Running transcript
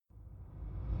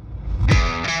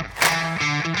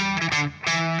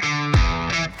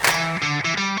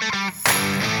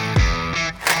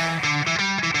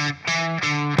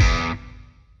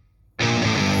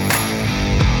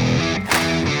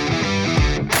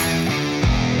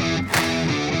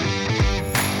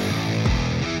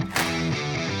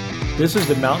This is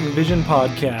the Mountain Vision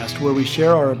Podcast, where we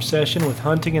share our obsession with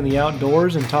hunting in the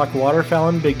outdoors and talk waterfowl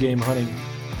and big game hunting.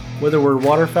 Whether we're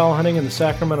waterfowl hunting in the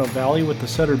Sacramento Valley with the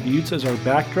Sutter Buttes as our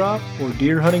backdrop, or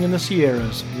deer hunting in the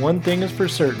Sierras, one thing is for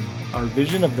certain, our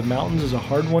vision of the mountains is a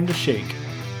hard one to shake.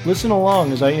 Listen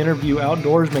along as I interview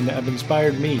outdoorsmen that have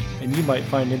inspired me, and you might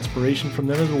find inspiration from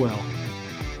them as well.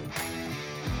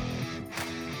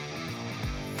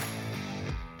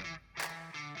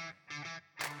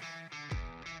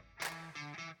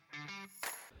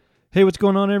 Hey, what's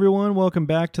going on, everyone? Welcome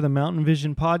back to the Mountain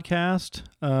Vision Podcast.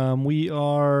 We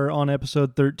are on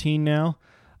episode 13 now.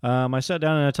 I sat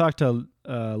down and I talked to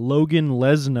Logan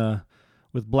Lesna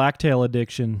with Blacktail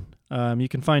Addiction. You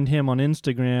can find him on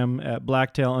Instagram at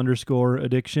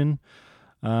blacktail_addiction.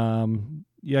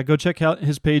 Go check out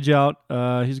his page out.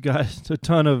 He's got a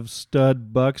ton of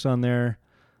stud bucks on there,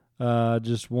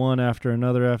 just one after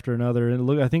another.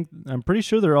 And I'm pretty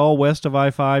sure they're all west of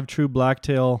I-5, true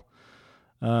blacktail.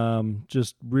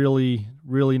 Just really,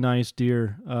 really nice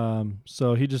deer.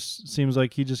 So he just seems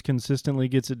like he just consistently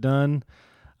gets it done.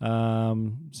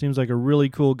 Seems like a really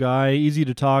cool guy, easy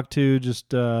to talk to, just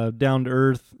down to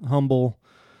earth, humble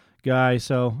guy.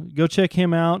 So go check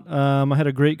him out. I had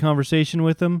a great conversation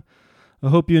with him. I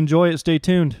hope you enjoy it. Stay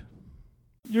tuned.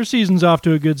 Your season's off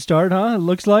to a good start, huh? It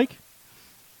looks like.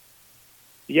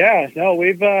 Yeah, no,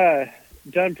 we've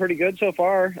done pretty good so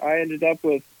far. I ended up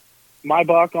with my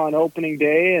buck on opening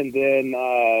day, and then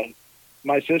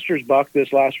my sister's buck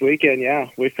this last weekend. Yeah,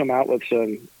 we've come out with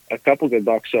a couple good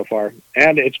bucks so far,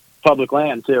 and it's public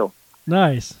land too.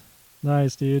 Nice,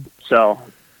 dude. So,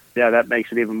 yeah, that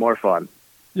makes it even more fun.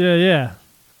 Yeah.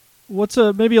 What's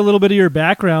maybe a little bit of your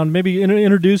background? Maybe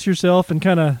introduce yourself and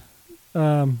kind of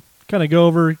go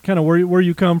over kind of where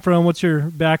you come from. What's your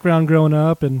background growing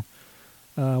up, and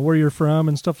where you're from,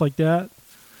 and stuff like that.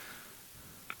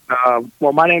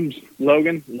 Well, my name's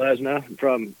Logan Lesna. I'm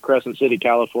from Crescent City,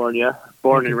 California,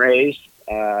 born and raised.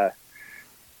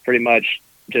 Pretty much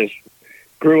just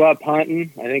grew up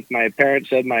hunting. I think my parents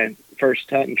said my first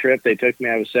hunting trip they took me,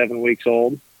 I was 7 weeks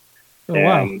old. Oh,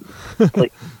 wow.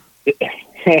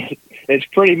 It's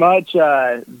pretty much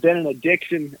been an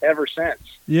addiction ever since.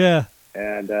 Yeah.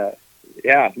 And,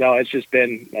 it's just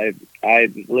been, I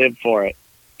live for it.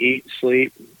 Eat,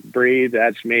 sleep, breathe.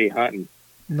 That's me hunting.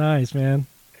 Nice, man.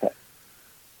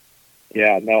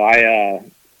 Yeah, no,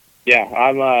 I'm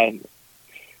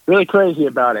really crazy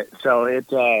about it. So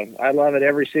I love it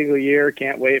every single year.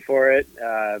 Can't wait for it.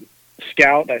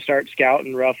 Scout, I start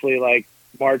scouting roughly like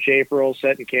March, April,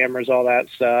 setting cameras, all that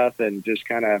stuff, and just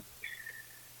kind of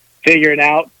figuring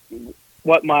out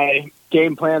what my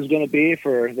game plan is going to be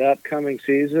for the upcoming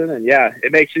season. And yeah,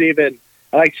 it makes it even,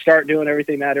 I like to start doing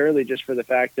everything that early just for the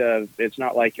fact of it's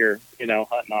not like you're,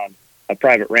 hunting on a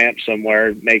private ranch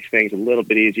somewhere. Makes things a little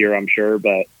bit easier, I'm sure.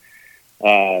 But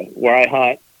where I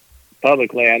hunt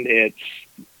public land, it's,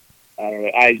 I don't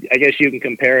know, I guess you can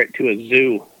compare it to a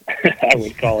zoo. I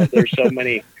would call it. There's so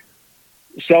many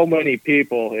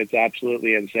people. It's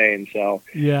absolutely insane. So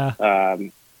yeah.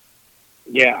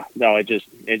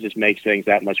 It just makes things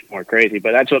that much more crazy.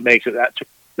 But that's what makes it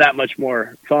that much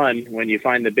more fun when you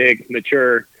find the big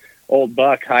mature old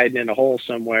buck hiding in a hole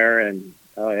somewhere. And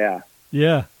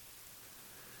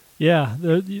Yeah,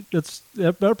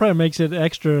 that probably makes it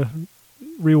extra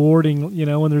rewarding,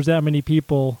 when there's that many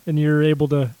people and you're able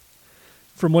to,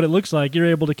 from what it looks like, you're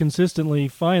able to consistently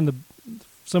find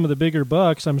some of the bigger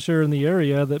bucks, I'm sure, in the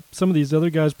area that some of these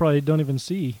other guys probably don't even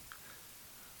see.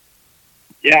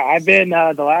 Yeah, I've been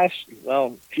the last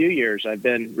few years, I've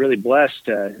been really blessed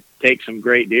to take some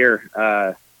great deer.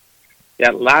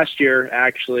 Last year,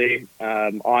 actually,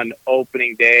 on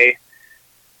opening day,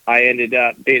 I ended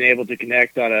up being able to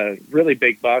connect on a really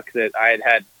big buck that I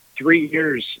had 3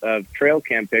 years of trail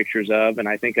cam pictures of, and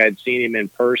I think I'd seen him in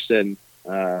person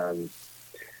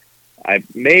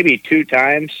maybe 2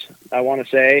 times, I want to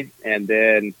say, and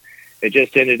then it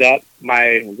just ended up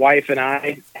my wife and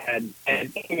I had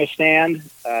taken a stand,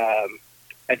 I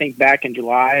think back in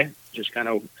July, just kind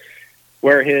of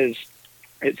where it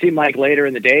seemed like later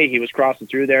in the day he was crossing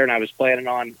through there, and I was planning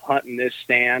on hunting this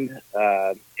stand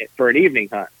for an evening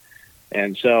hunt.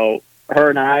 And so her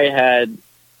and I had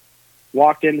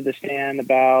walked into the stand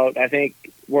about, I think,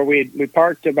 where we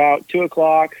parked about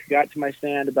 2:00, got to my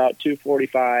stand about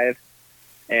 2:45.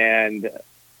 And as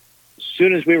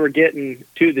soon as we were getting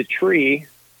to the tree,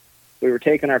 we were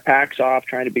taking our packs off,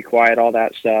 trying to be quiet, all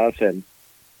that stuff. And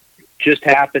just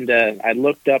I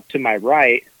looked up to my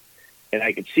right and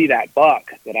I could see that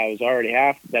buck that I was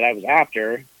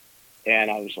after.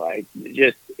 And I was like,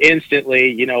 just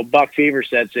instantly, buck fever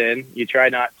sets in. You try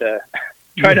not to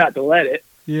let it.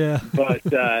 Yeah.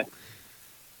 But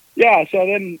yeah, so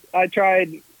then I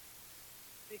tried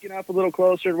sneaking up a little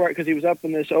closer to where, because he was up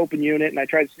in this open unit, and I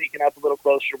tried sneaking up a little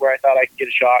closer to where I thought I could get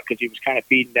a shot because he was kind of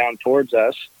feeding down towards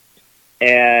us.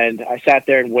 And I sat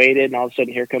there and waited, and all of a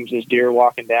sudden here comes this deer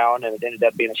walking down, and it ended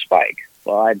up being a spike.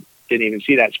 Well, I didn't even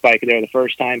see that spike there the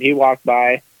first time he walked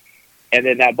by, and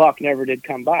then that buck never did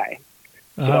come by.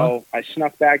 So I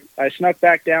snuck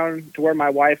back down to where my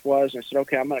wife was, and I said,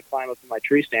 okay, I'm going to climb up in my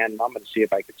tree stand, and I'm going to see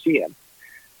if I could see him.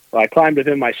 Well, I climbed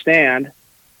within my stand,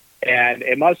 and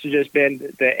it must have just been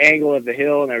the angle of the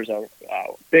hill, and there was a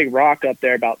big rock up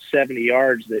there about 70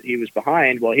 yards that he was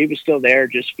behind. Well, he was still there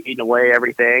just feeding away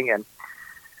everything, and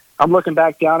I'm looking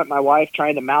back down at my wife,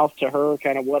 trying to mouth to her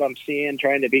kind of what I'm seeing,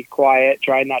 trying to be quiet,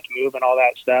 trying not to move and all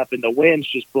that stuff, and the wind's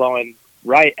just blowing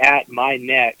right at my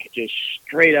neck, just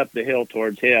straight up the hill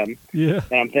towards him. Yeah.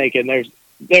 And I'm thinking,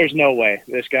 there's no way.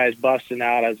 This guy's busting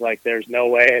out. I was like, there's no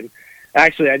way. And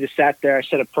actually, I just sat there, I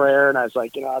said a prayer, and I was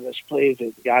like, just please,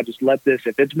 God, just let this,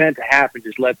 if it's meant to happen,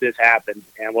 just let this happen.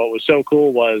 And what was so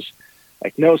cool was,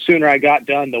 like, no sooner I got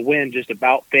done, the wind just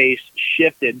about face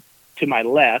shifted to my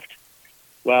left.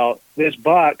 Well, this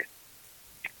buck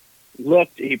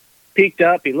he peeked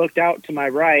up, he looked out to my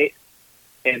right,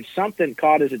 and something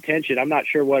caught his attention. I'm not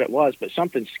sure what it was, but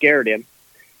something scared him,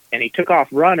 and he took off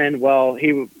running. Well,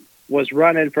 he was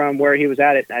running from where he was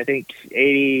at I think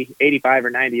 80, 85 or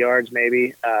 90 yards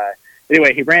maybe.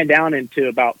 Anyway, he ran down into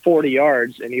about 40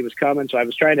 yards, and he was coming, so I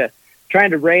was trying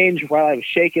to range while I was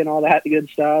shaking all that good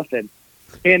stuff, and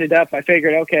he ended up, I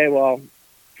figured, okay, well,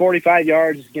 45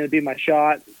 yards is going to be my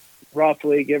shot,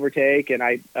 roughly, give or take. And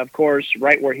I, of course,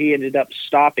 right where he ended up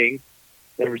stopping,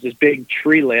 there was this big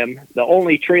tree limb. The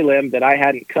only tree limb that I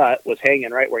hadn't cut was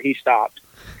hanging right where he stopped.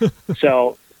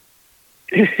 So,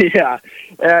 yeah.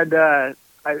 And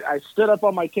I stood up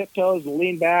on my tiptoes and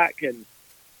leaned back, and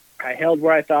I held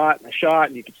where I thought, and I shot,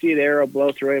 and you could see the arrow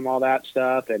blow through him, all that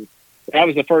stuff. And that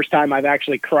was the first time I've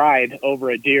actually cried over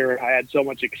a deer. I had so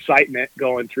much excitement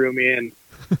going through me, and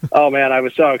oh man, I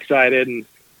was so excited. And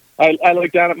I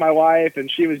looked down at my wife,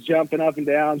 and she was jumping up and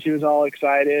down. She was all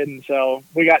excited. And so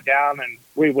we got down, and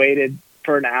we waited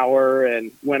for an hour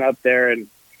and went up there and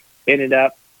ended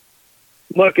up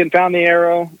looking, found the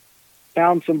arrow,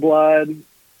 found some blood,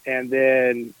 and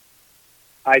then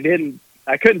I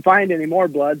couldn't find any more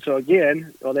blood. So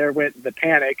again, well, there went the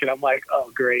panic, and I'm like, oh,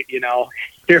 great.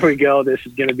 Here we go. This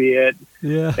is going to be it.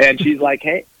 Yeah. And she's like,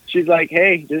 hey,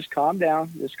 just calm down.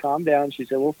 Just calm down. She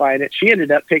said, we'll find it. She ended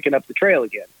up picking up the trail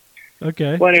again.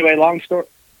 Okay. Well, anyway, long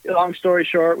story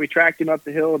short, we tracked him up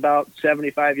the hill about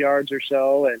 75 yards or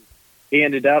so, and he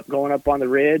ended up going up on the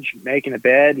ridge, making a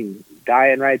bed and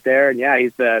dying right there. And yeah,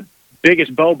 he's the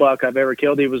biggest bow buck I've ever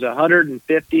killed. He was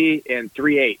 150 and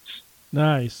 3/8.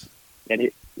 Nice.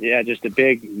 And just a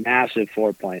big, massive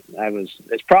 4-point.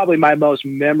 It's probably my most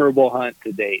memorable hunt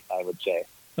to date, I would say.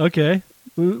 Okay.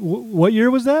 What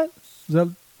year was that?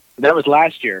 That was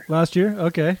last year. Last year?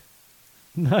 Okay.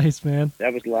 Nice, man.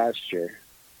 That was last year.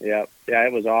 Yeah,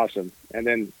 it was awesome. And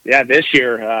then, this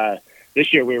year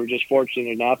we were just fortunate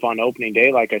enough on opening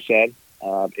day, like I said.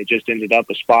 It just ended up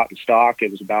a spot and stalk.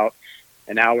 It was about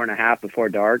an hour and a half before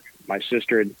dark. My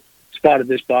sister had spotted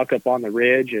this buck up on the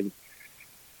ridge, and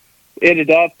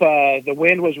ended up, the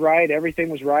wind was right, everything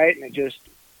was right, and it just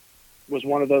was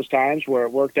one of those times where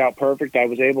it worked out perfect. I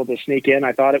was able to sneak in.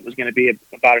 I thought it was going to be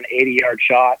about an 80-yard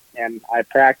shot, and I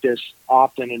practice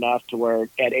often enough to where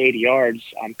at 80 yards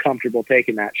I'm comfortable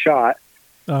taking that shot.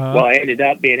 Well, I ended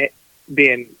up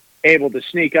being able to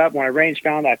sneak up. When I range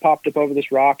found, I popped up over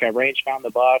this rock. I range found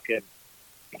the buck at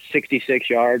 66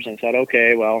 yards, and I thought,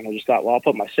 okay, well, I just thought, well, I'll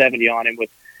put my 70 on him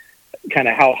with kind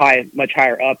of much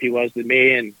higher up he was than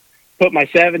me, and put my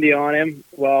 70 on him.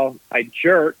 Well, I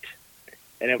jerked,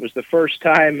 and it was the first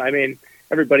time. I mean,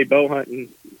 everybody bow hunting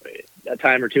a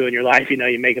time or two in your life,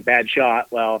 you make a bad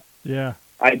shot. Well, yeah,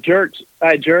 I jerked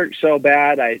so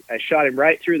bad, I shot him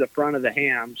right through the front of the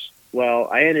hams. Well,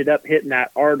 I ended up hitting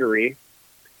that artery,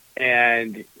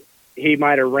 and he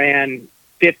might have ran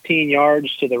 15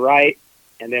 yards to the right,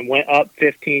 and then went up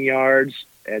 15 yards,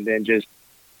 and then just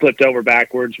flipped over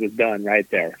backwards, was done right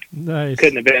there. Nice.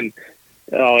 Couldn't have been.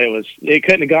 Oh, it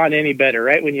couldn't have gone any better,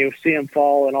 right? When you see him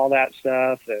fall and all that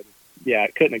stuff, and yeah,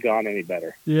 it couldn't have gone any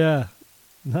better. Yeah,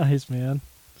 nice, man.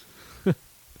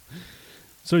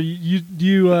 So do you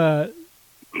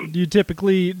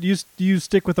typically do you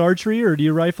stick with archery, or do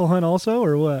you rifle hunt also,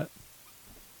 or what?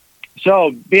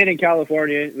 So being in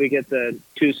California, we get the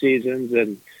 2 seasons,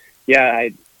 and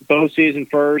I bow season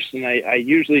first, and I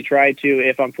usually try to,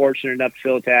 if I'm fortunate enough to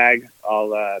fill a tag,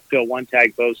 I'll fill 1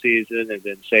 tag bow season and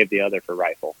then save the other for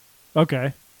rifle.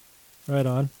 Okay, right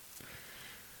on.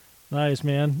 Nice,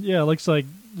 man. Yeah, it looks like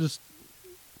just,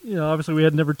 obviously we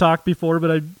had never talked before,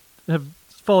 but I have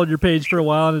followed your page for a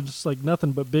while, and it's just like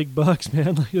nothing but big bucks,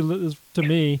 man. Like, to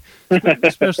me,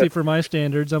 especially for my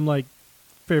standards, I'm like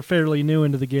fairly new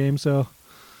into the game, so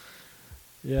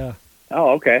yeah.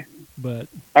 Oh, okay. But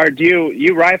do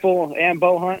you rifle and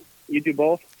bow hunt? You do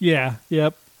both? Yeah.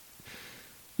 Yep.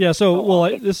 Yeah. So,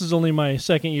 awesome. this is only my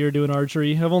second year doing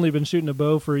archery. I've only been shooting a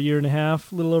bow for a year and a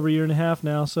half, a little over a year and a half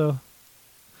now. So.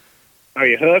 Are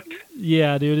you hooked?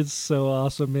 Yeah, dude, it's so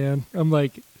awesome, man. I'm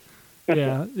like,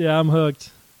 yeah, I'm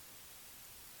hooked.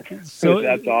 So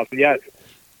that's awesome. Yeah.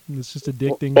 It's just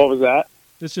addicting. What was that?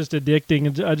 It's just addicting,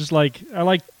 and I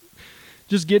like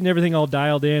just getting everything all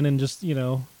dialed in, and just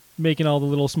making all the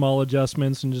little small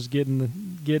adjustments, and just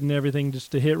getting everything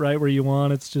just to hit right where you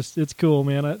want. It's cool,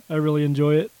 man. I really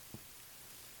enjoy it.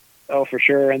 Oh, for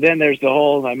sure. And then there's the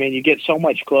whole. I mean, you get so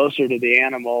much closer to the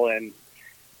animal, and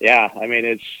yeah, I mean,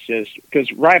 it's just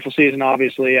because rifle season,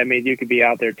 obviously. I mean, you could be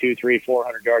out there 200, 300,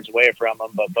 400 yards away from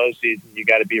them, but bow season, you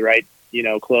got to be right,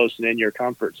 close and in your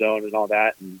comfort zone and all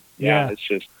that. And yeah.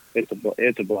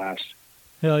 It's a blast.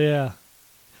 Hell yeah.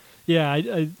 Yeah,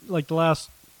 I like I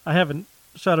haven't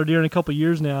shot a deer in a couple of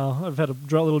years now. I've had a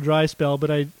little dry spell, but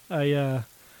I mean,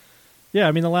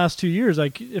 the last 2 years,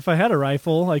 if I had a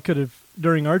rifle, I could have,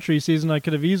 during archery season, I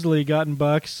could have easily gotten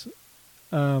bucks.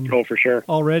 Oh, for sure.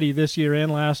 Already this year and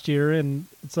last year, and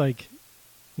it's like,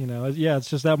 it's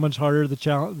just that much harder.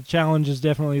 The challenge is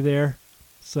definitely there,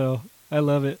 so I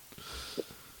love it.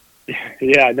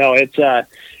 Yeah, no,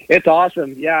 it's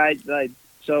awesome. Yeah,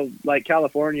 so like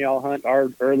California, I'll hunt our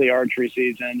early archery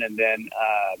season, and then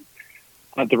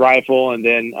hunt the rifle, and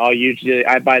then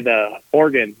I buy the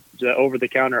Oregon, the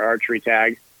over-the-counter archery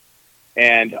tag,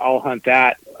 and I'll hunt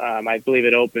that. I believe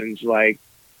it opens like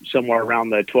somewhere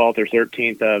around the 12th or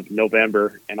 13th of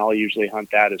November, and I'll usually hunt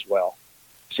that as well.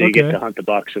 So you get to hunt the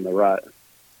bucks in the rut.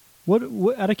 What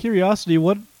out of curiosity,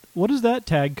 what does that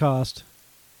tag cost?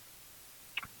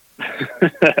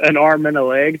 An arm and a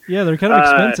leg. Yeah, they're kind of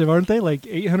expensive, aren't they? Like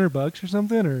 $800 or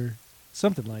something, or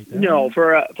something like that. No,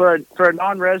 for a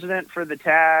non-resident, for the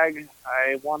tag,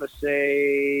 I want to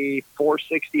say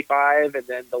 $465, and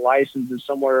then the license is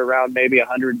somewhere around maybe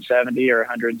 $170 or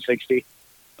 $160.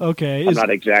 Okay, I'm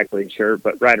not exactly sure,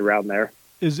 but right around there.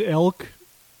 Is elk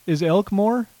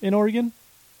more in Oregon?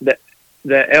 The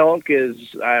elk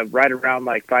is right around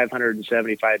like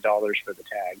 $575 for the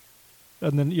tag.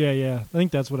 And then yeah, I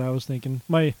think that's what I was thinking.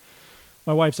 My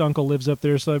wife's uncle lives up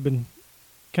there, so I've been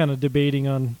kind of debating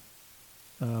on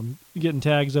getting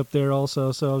tags up there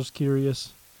also. So I was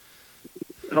curious.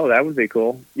 Oh, that would be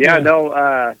cool. Yeah.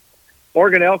 No.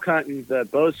 Oregon elk hunting, the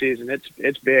bow season,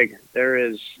 it's big. There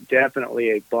is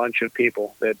definitely a bunch of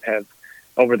people that have,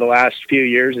 over the last few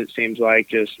years, it seems like,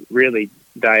 just really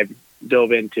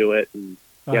dove into it. And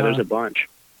yeah, there's a bunch.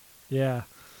 Yeah.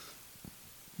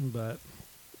 But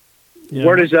yeah.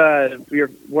 Where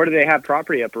do they have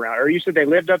property up around? Or you said they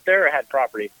lived up there or had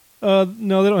property? No,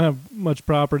 they don't have much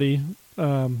property.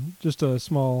 Just a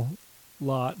small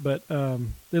lot, but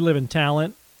they live in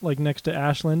Talent, like next to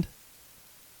Ashland.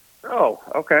 Oh,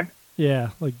 okay.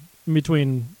 Yeah, like in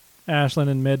between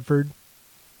Ashland and Medford.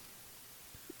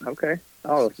 Okay.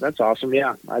 Oh, that's awesome.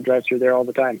 Yeah, I drive through there all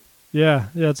the time. Yeah.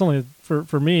 It's only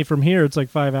for me from here. It's like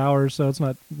 5 hours, so it's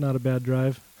not a bad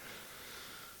drive.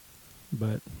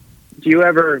 But do you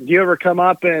ever come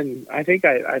up, and I think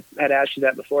I had asked you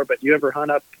that before, but do you ever hunt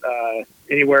up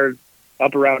anywhere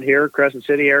up around here, Crescent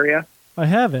City area? I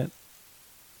haven't.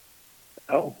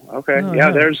 Oh, okay. No,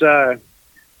 yeah, there's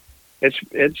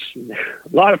it's a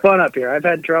lot of fun up here. I've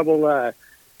had trouble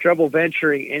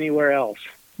venturing anywhere else.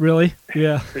 Really?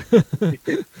 Yeah.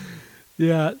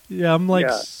 Yeah. I'm like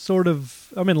sort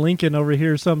of. I'm in Lincoln over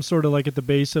here, so I'm sort of like at the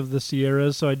base of the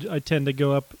Sierras. So I tend to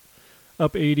go up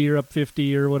 80 or up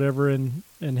 50 or whatever, and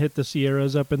hit the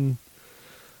Sierras up in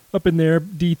there,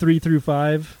 D3 through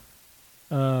 5.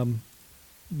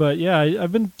 But yeah,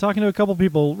 I've been talking to a couple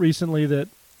people recently that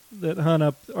hunt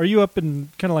up. Are you up in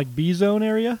kind of like B zone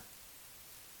area?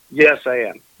 Yes, I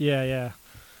am. Yeah.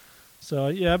 So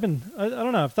yeah, I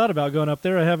don't know. I've thought about going up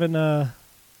there. I haven't, I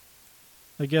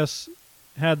guess,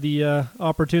 had the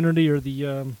opportunity or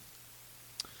the.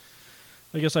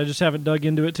 I guess I just haven't dug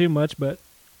into it too much, but.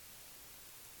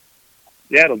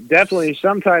 Yeah, it'll definitely.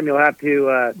 Sometime you'll have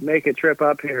to make a trip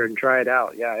up here and try it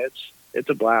out. Yeah, it's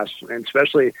a blast, and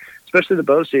especially the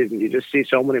bow season. You just see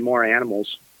so many more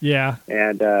animals. Yeah.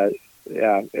 And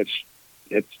yeah,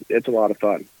 it's a lot of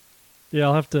fun. Yeah,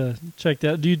 I'll have to check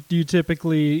that. Do you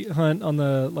typically hunt on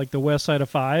the west side of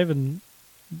 5 and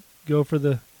go for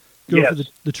the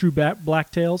true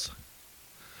blacktails?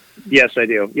 Yes, I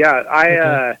do. Yeah,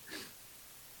 Okay.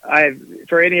 I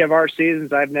for any of our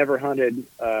seasons, I've never hunted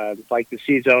like the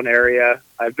C zone area.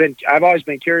 I've always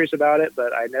been curious about it,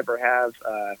 but I never have.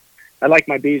 I like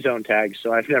my B zone tags,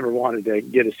 so I've never wanted to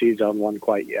get a C zone one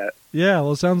quite yet. Yeah,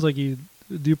 well, it sounds like you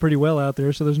do pretty well out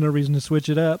there, so there's no reason to switch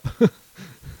it up.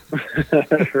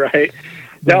 Right?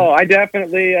 No, I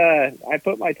definitely I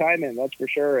put my time in. That's for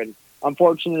sure. And I'm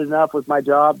fortunate enough with my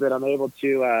job that I'm able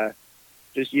to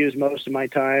just use most of my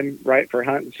time right for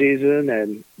hunting season.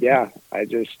 And yeah, I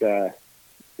just hunt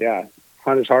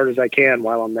as hard as I can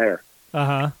while I'm there.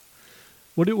 Uh-huh.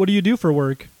 What do you do for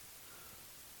work?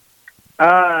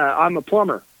 I'm a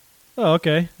plumber. Oh,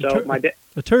 okay. So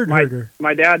a turd herder.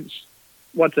 my dad's,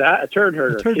 what's that? A turd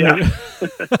herder. A turd yeah.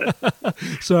 herder.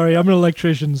 Sorry, I'm an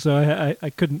electrician, so I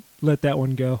couldn't let that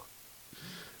one go.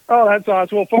 Oh, that's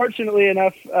awesome. Well, fortunately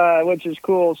enough, which is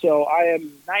cool. So I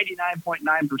am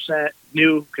 99.9%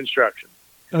 new construction.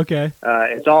 Okay.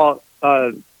 It's all,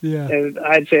 Yeah. and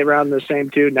I'd say around the same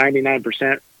too,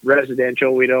 99%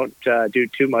 residential. We don't do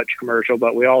too much commercial,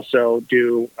 but we also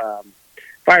do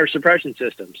fire suppression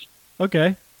systems.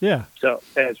 Okay. Yeah. So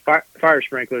it's fire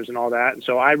sprinklers and all that. And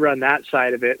so I run that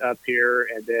side of it up here,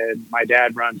 and then my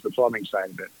dad runs the plumbing side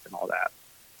of it and all that.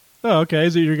 Oh, okay.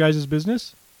 Is it your guys'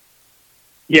 business?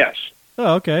 Yes.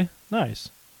 Oh, okay. Nice.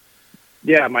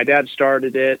 Yeah, my dad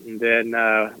started it, and then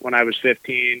when I was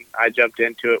 15, I jumped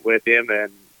into it with him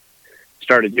and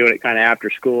started doing it kind of after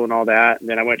school and all that. And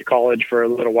then I went to college for a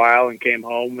little while and came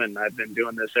home, and I've been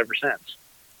doing this ever since.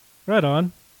 Right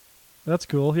on. That's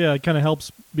cool. Yeah, it kind of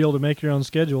helps be able to make your own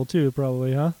schedule too,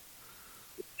 probably, huh?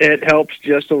 It helps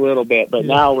just a little bit, but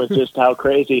Yeah. now with just how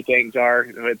crazy things are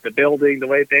with the building, the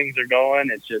way things are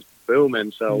going, it's just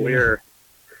booming. So Yeah. we're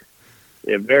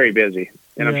very busy.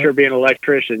 And I'm Yeah. sure being an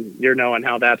electrician, you're knowing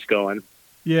how that's going.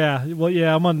 Yeah. Well,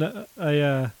 yeah. I'm on.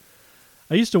 I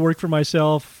used to work for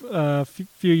myself a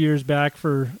few years back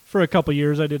for a couple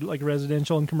years. I did like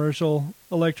residential and commercial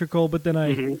electrical, but then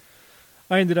I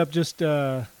ended up just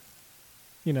like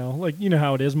you know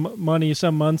how it is. Money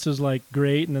some months is like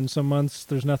great, and then some months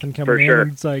there's nothing coming For in. sure.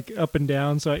 It's like up and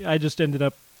down. So I just ended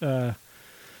up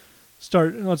it's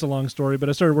a long story, but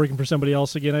I started working for somebody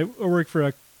else again. I work for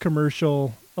a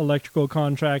commercial electrical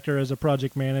contractor as a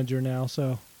project manager now.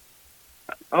 So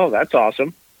Oh, that's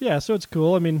awesome. yeah, so it's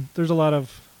cool. I mean, there's a lot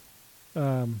of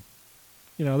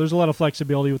there's a lot of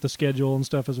flexibility with the schedule and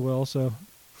stuff as well. So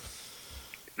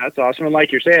That's awesome. And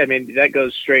like you're saying, I mean, that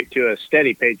goes straight to a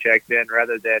steady paycheck then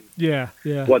rather than yeah.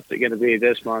 what's it going to be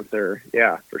this month or,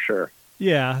 yeah, for sure.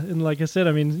 Yeah, and like I said,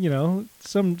 I mean,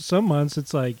 some months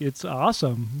it's like it's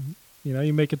awesome.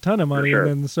 You make a ton of money, sure.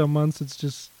 and then some months it's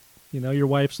just, your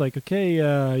wife's like,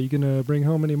 okay, you gonna bring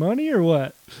home any money or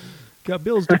what? Got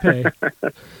bills to pay.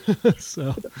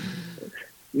 So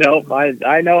No,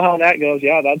 I know how that goes.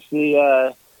 Yeah, that's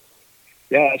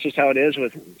that's just how it is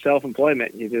with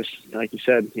self-employment. You just, like you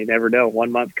said, you never know.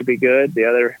 One month could be good, the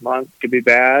other month could be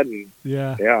bad, and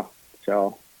yeah.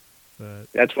 So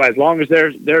But that's why, as long as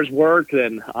there's work,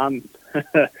 then I'm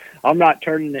I'm not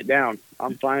turning it down.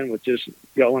 I'm fine with just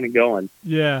going and going.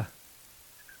 yeah,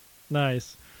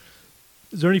 nice.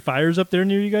 Is there any fires up there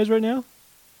near you guys right now?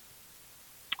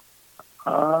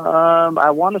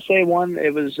 I want to say one.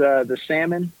 It was the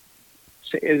salmon.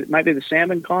 It might be the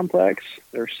salmon complex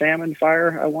or salmon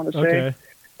fire. I want to say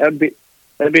that'd be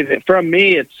from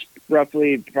me. It's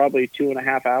roughly probably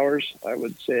 2.5 hours. I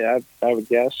would say. I would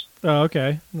guess. Oh,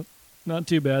 okay. Not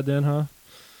too bad then, huh?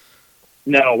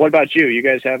 No. What about you? You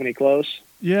guys have any close?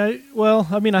 Yeah, well,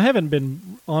 I mean, I haven't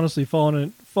been honestly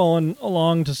following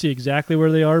along to see exactly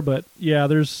where they are, but yeah,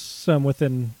 there's some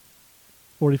within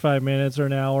 45 minutes or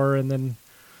an hour, and then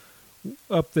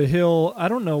up the hill. I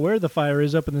don't know where the fire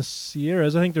is up in the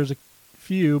Sierras. I think there's a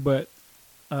few, but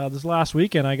this last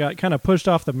weekend I got kind of pushed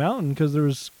off the mountain because there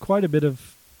was quite a bit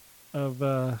of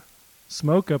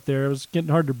smoke up there. It was getting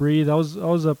hard to breathe. I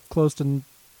was up close to,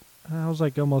 I was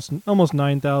like almost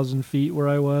 9,000 feet where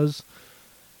I was.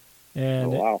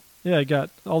 And oh, wow. I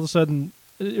got all of a sudden.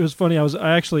 It was funny. I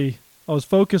was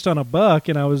focused on a buck,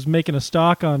 and I was making a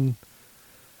stock on.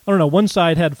 I don't know. One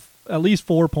side had at least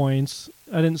 4 points.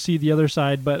 I didn't see the other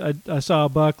side, but I saw a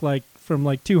buck like from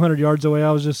like 200 yards away.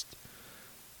 It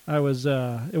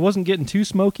wasn't getting too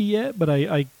smoky yet, but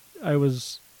I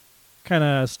was kind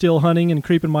of still hunting and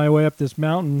creeping my way up this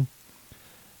mountain,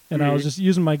 and I was just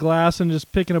using my glass and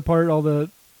just picking apart all the,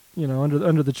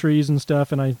 under the trees and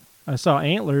stuff, and I saw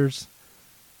antlers,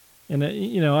 and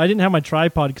I didn't have my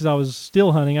tripod because I was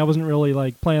still hunting. I wasn't really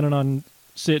like planning on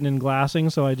sitting and glassing,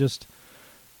 so I just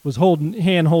was holding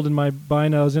my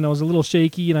binos, and I was a little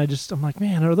shaky, and I'm like,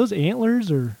 man, are those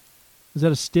antlers or is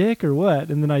that a stick or what?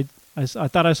 And then I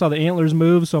thought I saw the antlers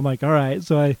move, so I'm like, all right.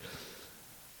 So I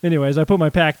put my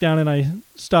pack down and I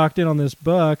stalked in on this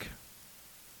buck,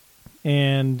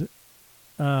 and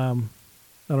I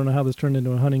don't know how this turned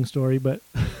into a hunting story, but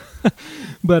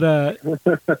I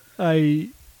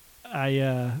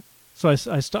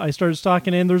started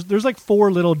stalking in. There's like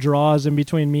 4 little draws in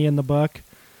between me and the buck,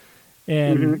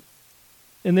 and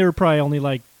they were probably only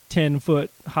like 10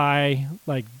 foot high,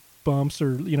 like bumps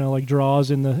or like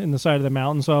draws in the side of the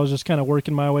mountain. So I was just kind of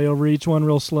working my way over each one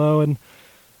real slow, and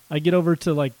I get over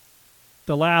to like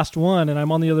the last one, and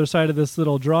I'm on the other side of this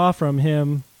little draw from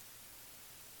him,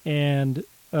 and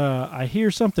I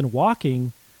hear something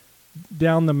walking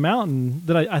down the mountain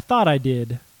that I thought I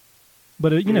did,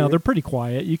 but they're pretty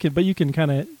quiet. You can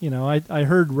kind of I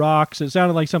heard rocks. It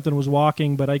sounded like something was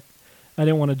walking, but I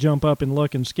didn't want to jump up and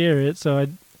look and scare it, so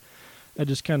I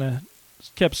just kind of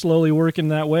kept slowly working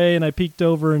that way, and I peeked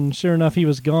over, and sure enough, he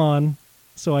was gone.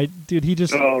 So he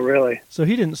just. Oh, really? So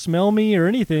he didn't smell me or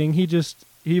anything. It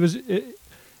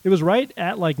was right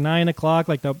at like 9 o'clock,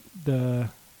 like the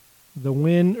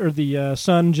wind or the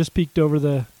sun just peeked over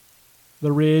the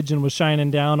ridge and was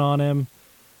shining down on him,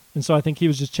 and so I think he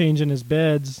was just changing his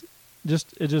beds,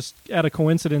 just at a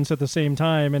coincidence at the same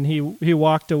time, and he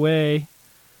walked away,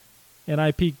 and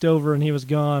I peeked over, and he was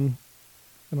gone,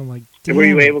 and I'm like, damn. Were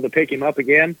you able to pick him up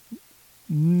again?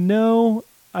 No,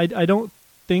 I don't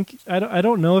think I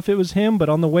don't know if it was him, but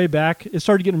on the way back, it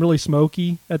started getting really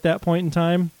smoky at that point in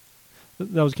time.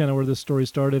 That was kind of where this story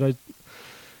started.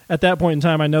 At that point in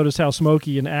time, I noticed how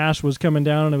smoky and ash was coming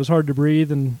down, and it was hard to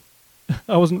breathe, and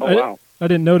I wasn't. Oh, wow. I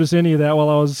didn't notice any of that while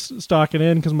I was stalking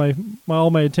in because all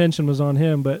my attention was on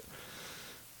him. But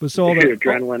so all the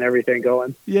adrenaline, everything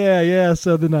going. Yeah.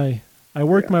 So then I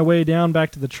worked my way down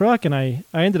back to the truck, and I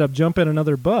ended up jumping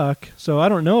another buck. So I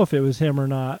don't know if it was him or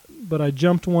not, but I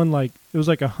jumped one it was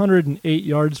like 108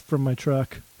 yards from my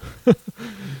truck.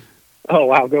 Oh,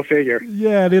 wow, go figure.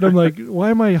 Yeah, dude, I'm like,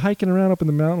 why am I hiking around up in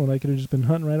the mountain when I could have just been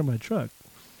hunting right at my truck?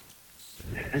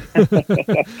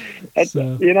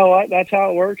 So, you know what? That's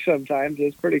how it works sometimes.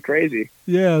 It's pretty crazy.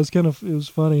 Yeah, it was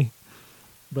funny.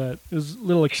 But it was a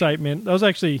little excitement. That was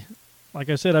actually, like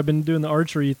I said, I've been doing the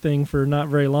archery thing for not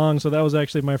very long, so that was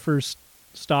actually my first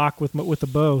stalk with the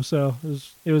bow, so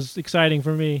it was exciting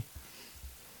for me.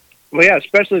 Well, yeah,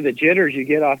 especially the jitters you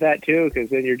get off that, too, because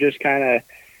then you're just kind of,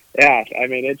 yeah, I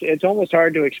mean, it's almost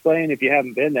hard to explain if you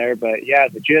haven't been there, but yeah,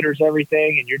 the jitters,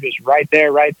 everything, and you're just right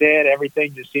there,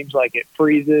 everything just seems like it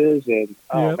freezes, and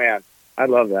oh man, I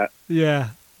love that. Yeah,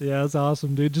 that's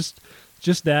awesome, dude.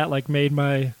 Just that like made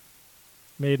my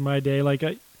day. Like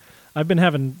I've been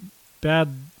having I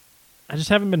just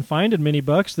haven't been finding many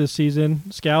bucks this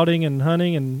season, scouting and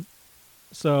hunting, and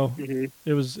so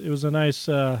it was a nice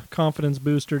confidence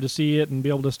booster to see it and be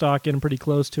able to stalk in pretty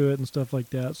close to it and stuff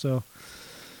like that. So.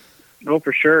 Oh,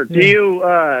 for sure. Yeah. Do you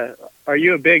are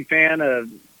you a big fan of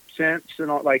scents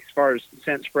and all, like as far as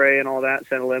scent spray and all that,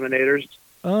 scent eliminators?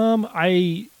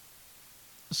 I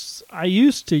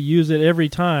used to use it every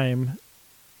time.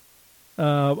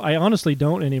 I honestly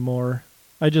don't anymore.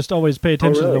 I just always pay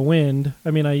attention to the wind. I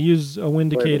mean, I use a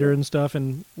windicator and stuff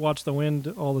and watch the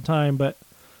wind all the time, but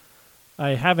I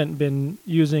haven't been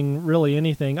using really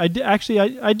anything. I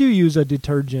do use a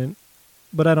detergent,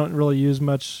 but I don't really use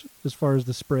much as far as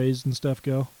the sprays and stuff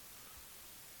go.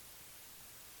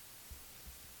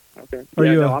 Okay.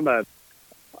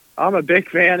 I'm a big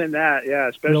fan in that. Yeah,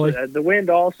 especially the wind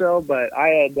also. But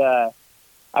I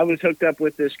was hooked up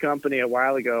with this company a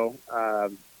while ago,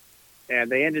 and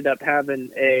they ended up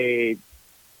having a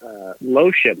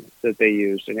lotion that they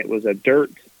used, and it was a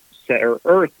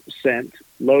earth scent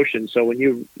lotion. So when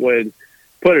you would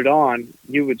put it on,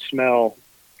 you would smell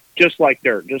just like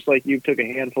dirt, just like you took a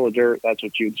handful of dirt. That's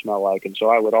what you'd smell like. And so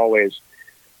I would always,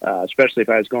 especially if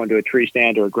I was going to a tree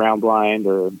stand or a ground blind,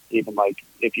 or even like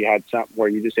if you had something where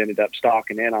you just ended up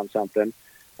stalking in on something,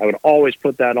 I would always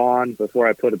put that on before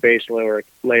I put a base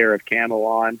layer of camo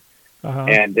on. Uh-huh.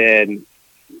 And then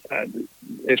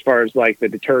as far as like the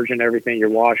detergent, everything you're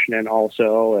washing in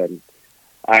also. And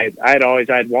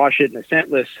I'd wash it in a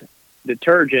scentless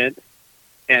detergent,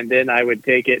 and then I would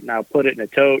take it and I'll put it in a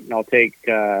tote, and I'll take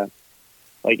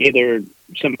like either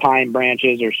some pine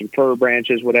branches or some fir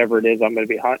branches, whatever it is I'm going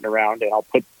to be hunting around, and I'll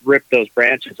rip those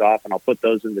branches off, and I'll put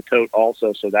those in the tote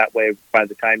also, so that way by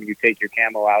the time you take your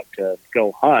camo out to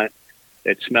go hunt,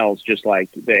 it smells just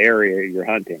like the area you're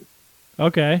hunting.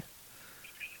 Okay.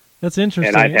 That's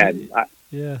interesting. And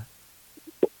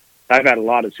I've had a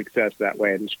lot of success that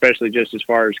way, and especially just as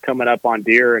far as coming up on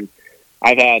deer and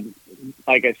I've had,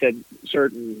 like I said,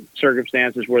 certain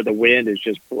circumstances where the wind is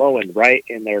just blowing right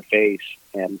in their face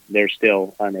and they're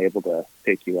still unable to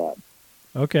pick you up.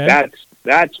 Okay.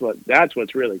 That's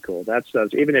what's really cool. That's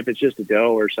even if it's just a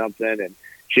doe or something and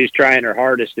she's trying her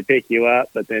hardest to pick you up,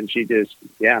 but then she just,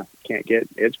 can't get,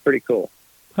 it's pretty cool.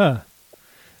 Huh.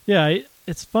 Yeah.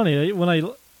 It's funny when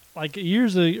a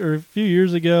few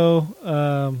years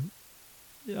ago,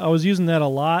 I was using that a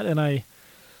lot and I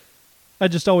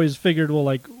just always figured, well,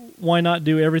 like, why not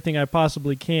do everything I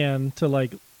possibly can to,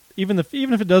 like, even if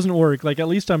it doesn't work, like, at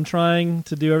least I'm trying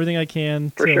to do everything I can.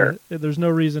 For sure. There's no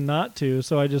reason not to.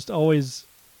 So I just always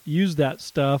use that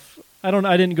stuff. I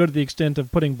didn't go to the extent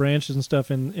of putting branches and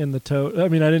stuff in the tote. I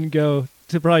mean, I didn't go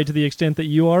probably to the extent that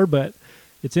you are, but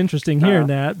it's interesting hearing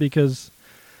that because,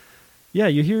 yeah,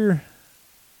 you hear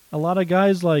a lot of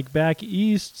guys like back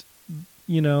east,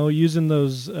 using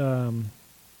those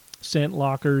scent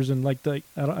lockers and like I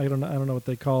don't know what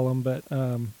they call them, but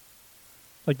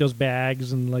like those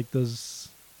bags and like those.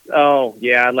 Oh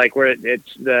yeah, like where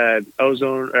it's the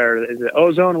ozone or is it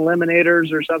ozone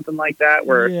eliminators or something like that,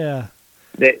 where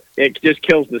it just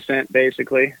kills the scent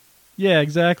basically. Yeah,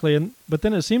 exactly. But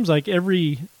then it seems like I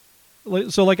don't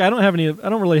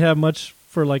really have much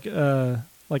for like a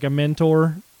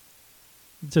mentor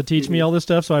to teach me all this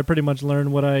stuff. So I pretty much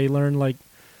learned what I learned. Like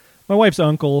my wife's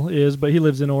uncle but he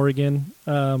lives in Oregon.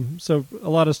 So a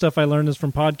lot of stuff I learned is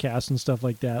from podcasts and stuff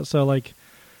like that. So like,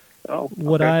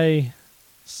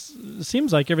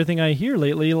 seems like everything I hear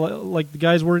lately, like the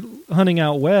guys we're hunting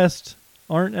out west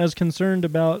aren't as concerned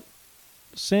about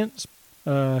scent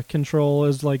control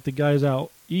as like the guys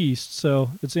out east. So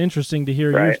it's interesting to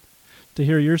hear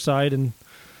your side and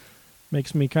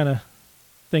makes me kind of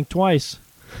think twice.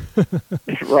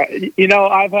 Right.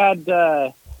 I've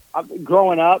had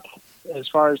growing up, as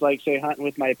far as like say hunting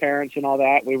with my parents and all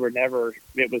that,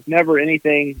 it was never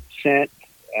anything scent,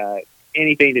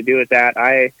 anything to do with that.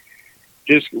 I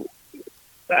just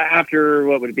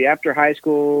after high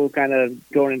school, kind of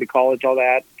going into college, all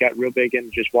that, got real big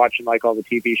into just watching like all the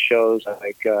TV shows,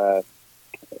 like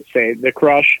say The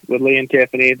Crush with Lee and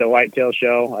Tiffany, the Whitetail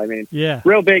Show. I mean,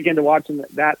 real big into watching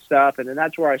that stuff, and then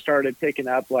that's where I started picking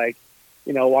up like,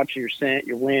 watching your scent,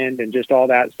 your wind, and just all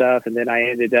that stuff. And then I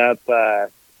ended up,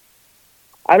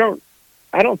 I don't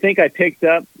think I picked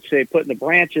up, say, putting the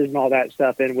branches and all that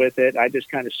stuff in with it. I just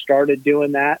kind of started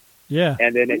doing that. Yeah.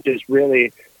 And then it just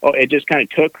kind of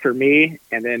took for me.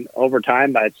 And then over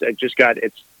time, that's just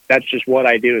what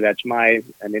I do. That's my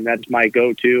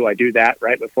go-to. I do that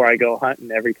right before I go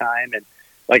hunting every time. And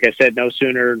like I said, no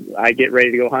sooner I get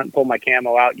ready to go hunt and pull my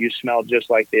camo out, you smell just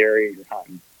like the area you're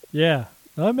hunting. Yeah.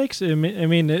 Well, it makes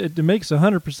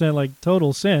 100% like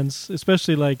total sense,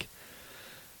 especially like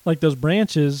those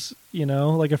branches,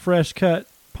 like a fresh cut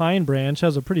pine branch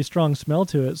has a pretty strong smell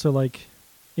to it. So like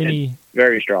it's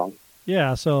very strong.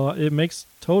 Yeah. So it makes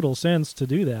total sense to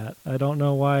do that. I don't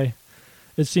know why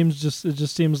it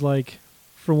just seems like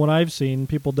from what I've seen,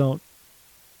 people don't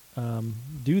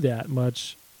do that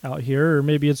much out here, or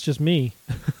maybe it's just me.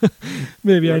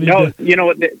 Maybe I need to. You know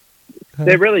what?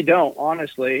 They really don't,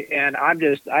 honestly. And I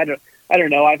don't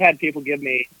know. I've had people give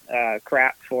me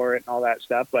crap for it and all that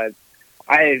stuff, but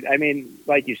I mean,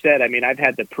 like you said, I mean, I've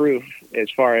had the proof as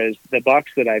far as the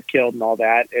bucks that I've killed and all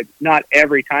that. It's not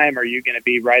every time are you going to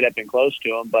be right up and close to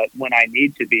them, but when I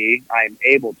need to be, I'm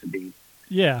able to be.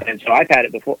 Yeah. And so I've had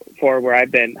it before where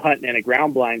I've been hunting in a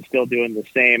ground blind, still doing the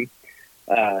same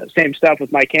stuff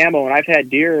with my camo. And I've had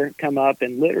deer come up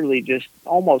and literally just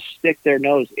almost stick their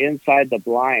nose inside the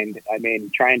blind. I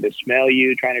mean, trying to smell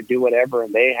you, trying to do whatever.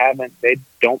 And they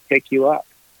don't pick you up.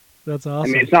 That's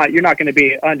awesome. I mean, you're not going to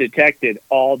be undetected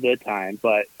all the time,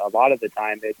 but a lot of the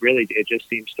time it just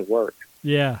seems to work.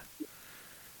 Yeah.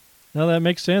 No, that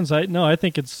makes sense. I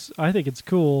think it's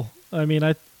cool. I mean,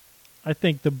 I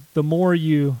think the more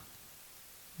you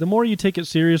take it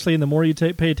seriously and the more you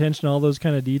pay attention to all those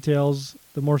kind of details,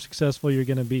 the more successful you're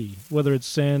going to be, whether it's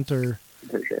scent or,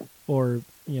 for sure, or,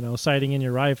 sighting in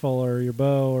your rifle or your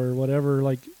bow or whatever,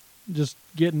 like just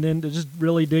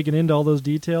really digging into all those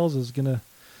details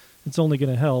it's only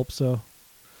going to help. So.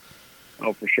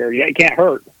 Oh, for sure. Yeah. It can't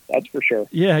hurt. That's for sure.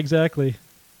 Yeah, exactly.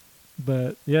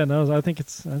 But yeah, no, I think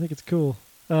it's cool.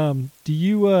 Do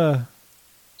you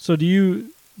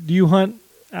hunt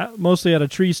mostly out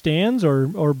of tree stands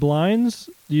or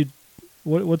blinds?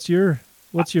 What's your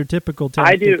typical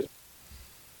tactic?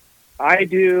 I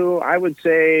do. I would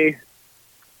say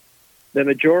the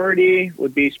majority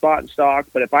would be spot and stalk,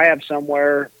 but if I have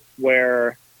somewhere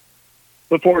where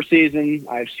before season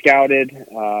I've scouted,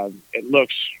 it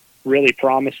looks really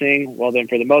promising, well then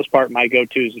for the most part my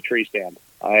go-to is a tree stand.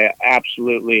 I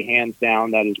absolutely, hands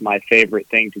down, that is my favorite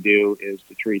thing to do is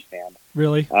the tree stand.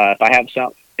 Really? If I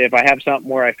have something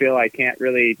where I feel I can't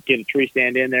really get a tree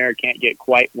stand in there, can't get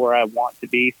quite where I want to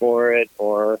be for it,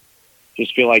 or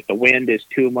just feel like the wind is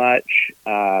too much,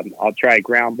 I'll try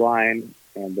ground blind,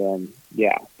 and then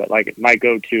But like my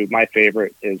go-to, my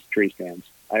favorite is tree stands.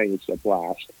 I think it's a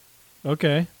blast.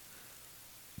 Okay.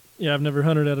 Yeah, I've never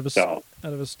hunted out of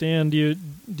a stand. Do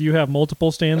you have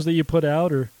multiple stands that you put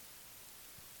out, or?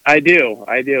 I do.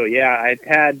 Yeah,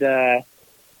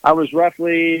 I was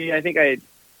roughly, I think I had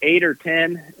 8 or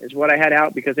 10 is what I had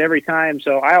out, because every time,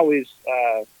 so I always,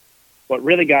 what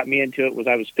really got me into it was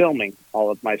I was filming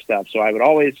all of my stuff. So I would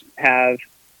always have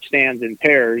stands in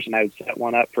pairs, and I would set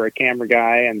one up for a camera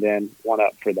guy and then one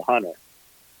up for the hunter.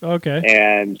 Okay.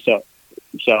 And so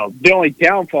the only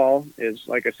downfall is,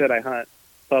 like I said, I hunt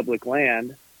public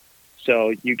land.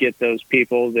 So you get those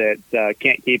people that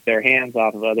can't keep their hands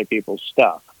off of other people's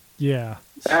stuff. Yeah.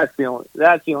 That's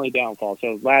the only downfall.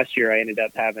 So last year I ended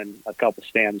up having a couple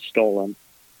stands stolen.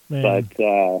 Man.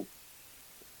 But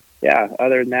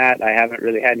other than that, I haven't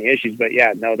really had any issues. But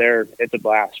it's a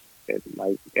blast.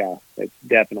 It's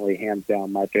definitely hands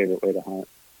down my favorite way to hunt.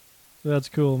 That's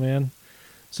cool, man.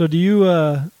 So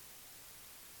the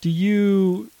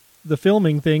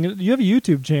filming thing, you have a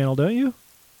YouTube channel, don't you?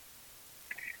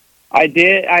 I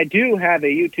do have a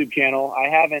YouTube channel. I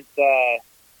haven't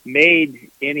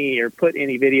made any or put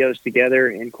any videos together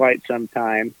in quite some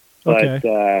time. But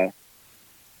okay.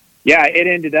 It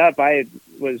ended up, I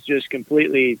was just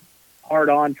completely hard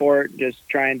on for it, just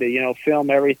trying to, film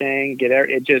everything,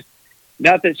 it just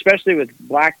nothing, especially with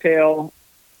blacktail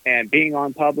and being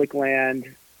on public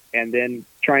land and then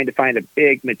trying to find a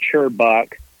big mature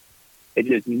buck. It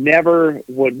just never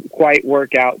would quite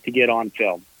work out to get on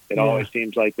film. It always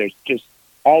seems like there's just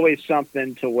always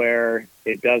something to where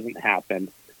it doesn't happen.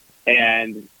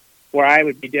 And where I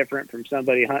would be different from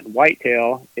somebody hunting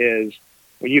whitetail is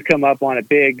when you come up on a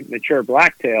big mature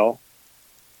blacktail,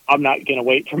 I'm not going to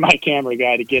wait for my camera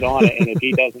guy to get on it. And if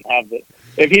he doesn't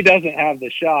have the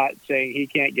shot saying he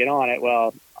can't get on it,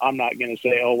 well, I'm not going to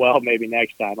say, oh, well, maybe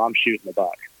next time. I'm shooting the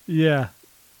buck. Yeah.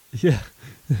 Yeah.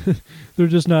 They're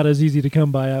just not as easy to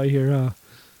come by out here, huh?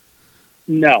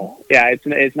 No. Yeah.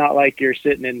 It's not like you're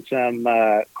sitting in some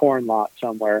corn lot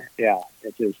somewhere. Yeah.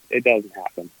 It doesn't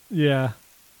happen. Yeah.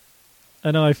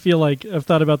 I know. I feel like I've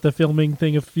thought about the filming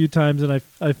thing a few times, and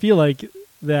I feel like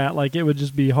that, like, it would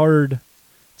just be hard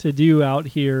to do out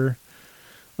here.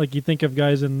 Like, you think of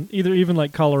guys in even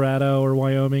like Colorado or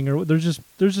Wyoming, or there's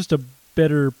just a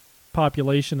better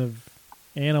population of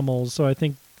animals. So I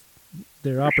think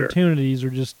their opportunities are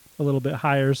just a little bit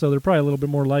higher. So they're probably a little bit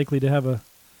more likely to have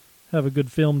a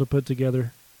good film to put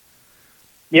together.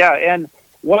 Yeah. And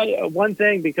one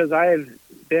thing, because I've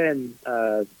been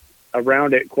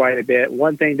around it quite a bit,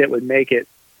 one thing that would make it,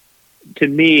 to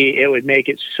me, it would make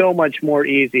it so much more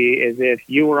easy is if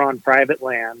you were on private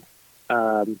land.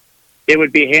 It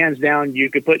would be hands down, you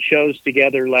could put shows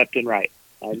together left and right.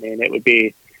 I mean, it would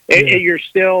be, you're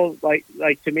still like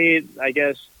to me, I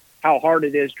guess, how hard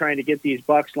it is trying to get these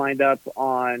bucks lined up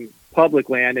on public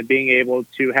land and being able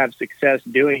to have success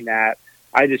doing that.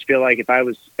 I just feel like if I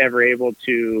was ever able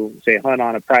to, say, hunt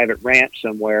on a private ranch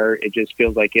somewhere, it just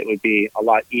feels like it would be a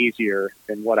lot easier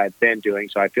than what I've been doing.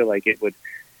 So I feel like it would,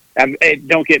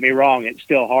 don't get me wrong, it's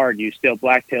still hard.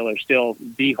 Blacktail are still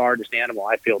the hardest animal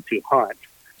I feel to hunt.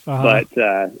 Uh-huh. But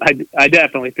I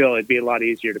definitely feel it'd be a lot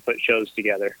easier to put shows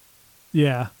together.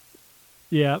 Yeah.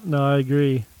 Yeah, no, I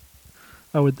agree.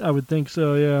 I would think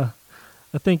so, yeah.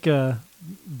 I think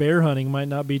bear hunting might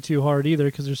not be too hard either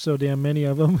because there's so damn many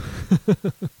of them.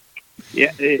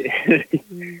 Yeah.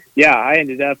 Yeah, I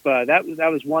ended up, that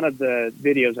was one of the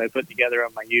videos I put together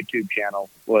on my YouTube channel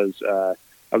was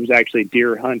I was actually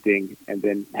deer hunting and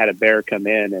then had a bear come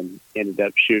in and ended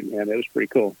up shooting him. It was pretty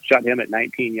cool. Shot him at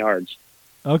 19 yards.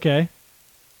 Okay.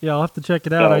 Yeah, I'll have to check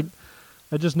it out.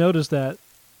 I just noticed that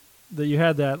you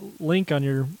had that link on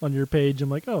your page. I'm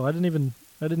like, oh, I didn't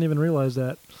even realize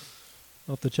that.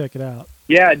 I'll have to check it out.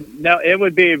 Yeah, no, it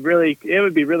would be really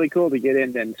cool to get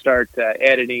in and start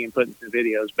editing and putting some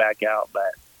videos back out.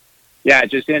 But yeah,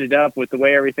 it just ended up with the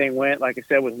way everything went. Like I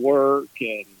said, with work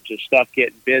and just stuff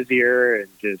getting busier and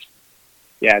just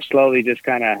slowly just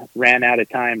kind of ran out of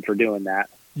time for doing that.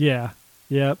 Yeah,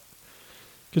 yep.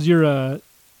 Because you're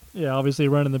obviously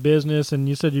running the business, and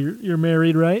you said you're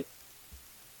married, right?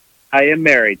 I am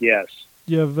married, yes.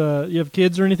 You have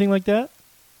kids or anything like that?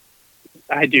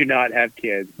 I do not have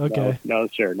kids. Okay. No,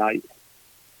 sir.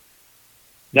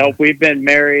 Nope. We've been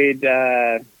married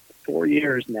 4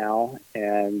 years now,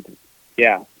 and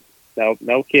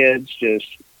no kids. Just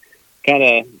kind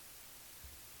of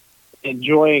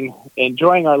enjoying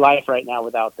our life right now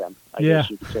without them. I Yeah. guess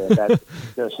you could say that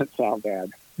doesn't sound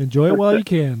bad. Enjoy it while you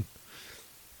can.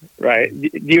 Right.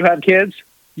 Do you have kids?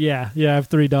 Yeah, I have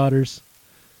 3 daughters.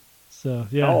 So,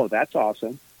 yeah. Oh, that's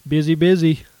awesome.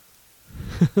 Busy.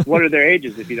 What are their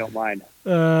ages, if you don't mind?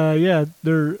 Yeah,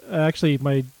 they're actually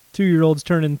my 2-year-old's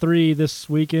turning 3 this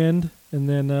weekend, and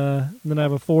then I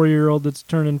have a 4-year-old that's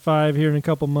turning 5 here in a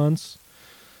couple months,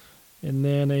 and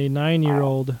then a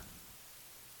 9-year-old. Wow.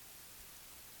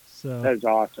 So That's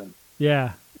awesome.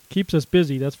 yeah, keeps us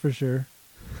busy, that's for sure.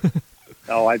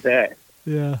 Oh, I bet.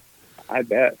 Yeah. I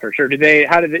bet for sure. Do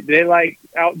they like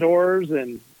outdoors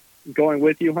and going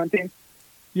with you hunting?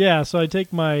 Yeah, so I've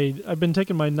been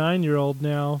taking my 9-year-old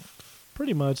now,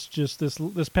 pretty much just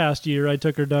this past year. I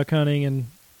took her duck hunting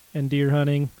and deer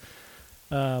hunting.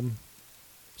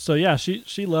 So yeah,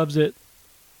 she loves it.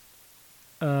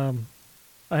 I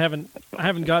haven't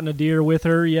gotten a deer with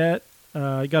her yet.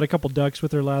 I got a couple ducks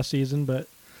with her last season, but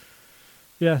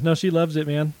yeah, no, she loves it,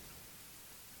 man.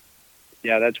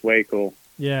 Yeah, that's way cool.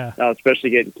 Yeah.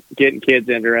 Especially getting kids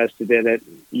interested in it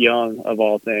young, of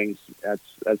all things.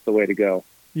 That's the way to go.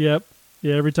 Yep.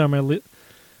 Yeah. Every time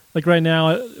like right now,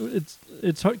 it's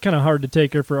kind of hard to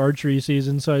take her for archery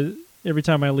season. So every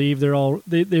time I leave,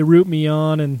 they root me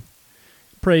on and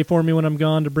pray for me when I'm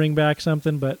gone to bring back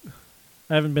something. But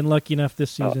I haven't been lucky enough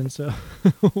this season, so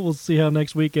we'll see how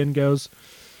next weekend goes.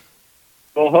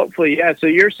 Well, hopefully, yeah. So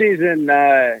your season,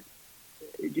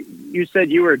 you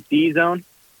said you were D zone.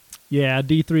 Yeah,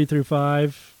 D3 through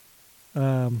 5.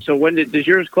 So when does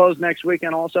yours close next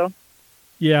weekend also?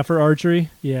 Yeah, for archery.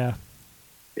 Yeah.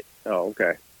 Oh,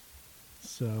 okay.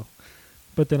 So,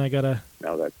 but then I got a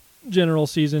No, that. general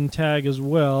season tag as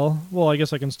well. Well, I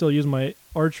guess I can still use my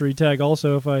archery tag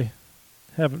also if I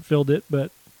haven't filled it.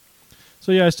 But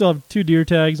so yeah, I still have 2 deer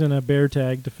tags and a bear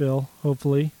tag to fill.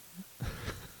 Hopefully.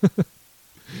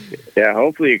 Yeah,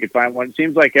 hopefully you could find one. It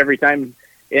seems like every time you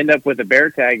end up with a bear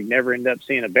tag, you never end up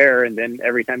seeing a bear, and then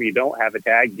every time you don't have a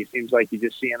tag, it seems like you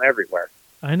just see them everywhere.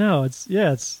 I know it's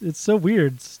so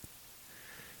weird. It's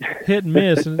hit and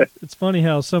miss, and it's funny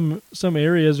how some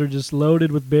areas are just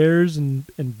loaded with bears and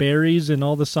berries and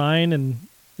all the sign, and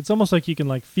it's almost like you can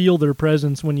like feel their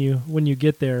presence when you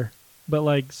get there. But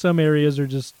like some areas are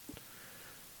just,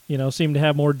 seem to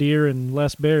have more deer and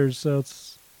less bears, so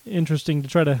it's interesting to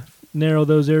try to narrow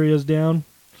those areas down.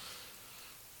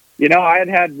 I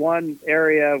had one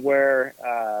area where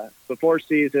before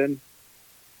season,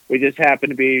 we just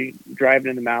happened to be driving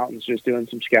in the mountains, just doing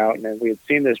some scouting, and we had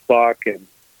seen this buck and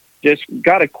just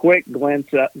got a quick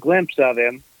glimpse of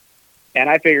him. And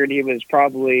I figured he was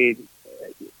probably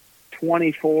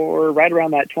 24, right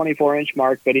around that 24-inch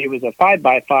mark, but he was a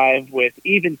 5x5 with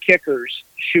even kickers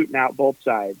shooting out both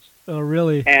sides. Oh,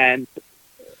 really? And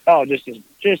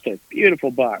just a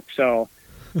beautiful buck. So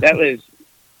that was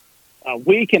a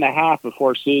week and a half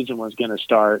before season was going to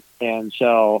start. And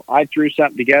so I threw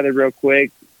something together real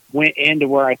quick, went into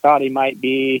where I thought he might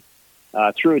be,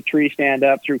 threw a tree stand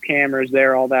up, threw cameras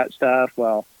there, all that stuff.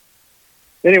 Well,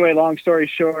 anyway, long story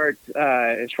short,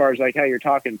 as far as like how you're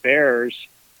talking bears,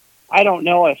 I don't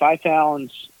know if I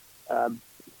found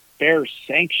bear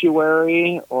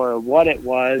sanctuary or what it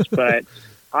was, but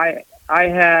I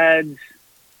had,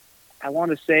 I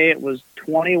want to say it was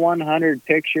 2,100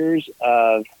 pictures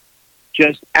of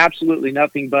just absolutely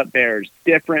nothing but bears,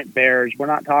 different bears. We're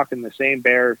not talking the same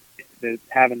bear that's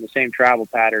having the same travel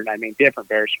pattern. I mean, different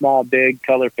bears, small, big,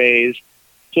 color phase,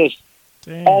 just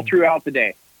Dang. all throughout the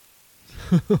day.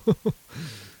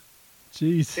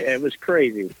 Jeez. It was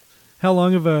crazy. How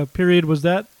long of a period was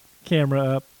that camera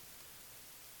up?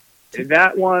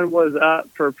 That one was up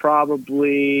for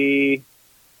probably,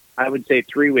 I would say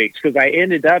 3 weeks, because I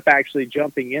ended up actually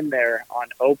jumping in there on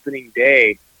opening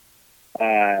day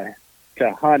to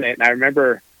hunt it. And I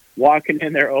remember walking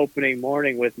in there opening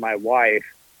morning with my wife,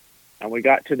 and we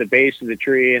got to the base of the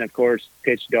tree, and of course,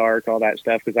 pitch dark, all that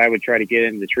stuff, because I would try to get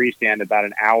into the tree stand about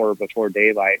an hour before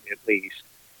daylight at least.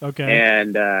 Okay.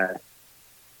 And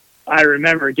I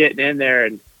remember getting in there,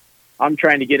 and I'm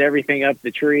trying to get everything up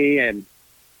the tree and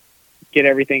get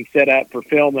everything set up for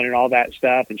filming and all that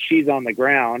stuff, and she's on the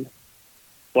ground.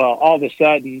 Well, all of a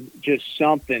sudden, just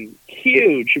something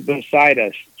huge beside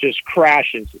us just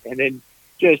crashes. And then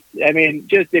just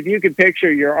if you could picture,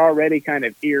 you're already kind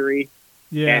of eerie.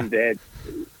 Yeah. And as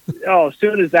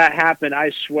soon as that happened, I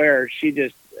swear she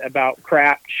just about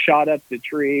cracked, shot up the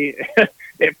tree.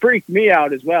 It freaked me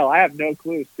out as well. I have no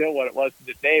clue still what it was to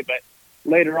this day, but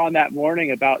later on that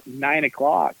morning, about 9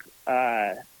 o'clock,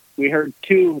 we heard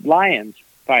 2 lions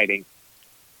fighting.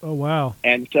 Oh, wow.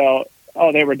 And so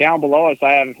Oh, they were down below us.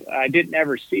 I didn't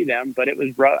ever see them, but it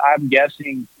was, I'm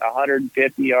guessing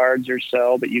 150 yards or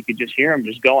so, but you could just hear them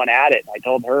just going at it. I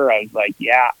told her, I was like,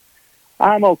 yeah,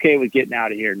 I'm okay with getting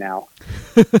out of here now.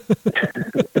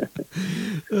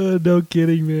 No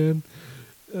kidding, man.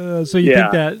 So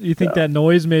you think that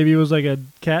noise maybe was like a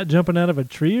cat jumping out of a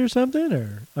tree or something?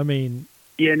 Or, I mean,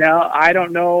 I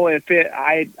don't know if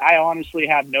I honestly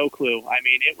have no clue. I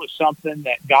mean, it was something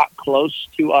that got close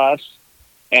to us,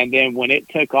 and then when it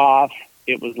took off,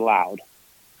 it was loud.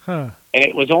 Huh. And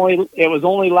it was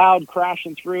only loud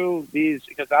crashing through these,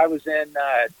 because I was in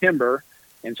timber,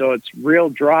 and so it's real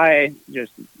dry,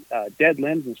 just dead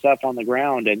limbs and stuff on the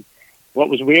ground. And what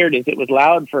was weird is it was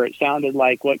loud for, it sounded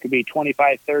like what could be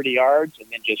 25, 30 yards, and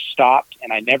then just stopped.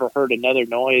 And I never heard another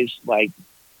noise, like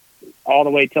all the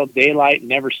way till daylight,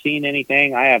 never seen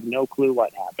anything. I have no clue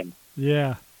what happened.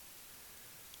 Yeah.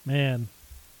 Man.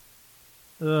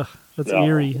 Ugh, that's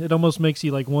eerie. It almost makes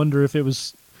you like wonder if it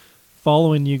was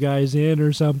following you guys in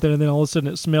or something, and then all of a sudden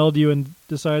it smelled you and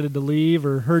decided to leave,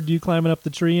 or heard you climbing up the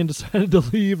tree and decided to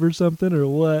leave or something, or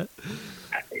what?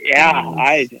 Yeah,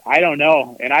 I don't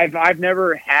know. And I've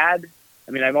never had,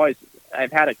 I mean,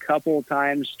 I've had a couple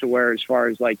times to where, as far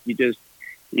as like, you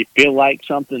feel like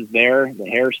something's there, the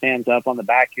hair stands up on the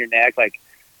back of your neck. Like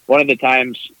one of the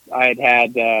times I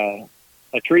had a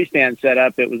tree stand set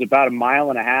up, it was about 1.5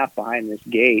 miles behind this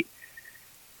gate.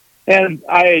 And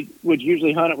I would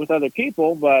usually hunt it with other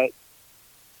people, but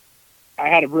I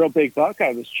had a real big buck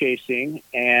I was chasing,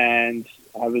 and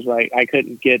I was like, I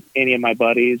couldn't get any of my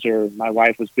buddies, or my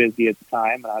wife was busy at the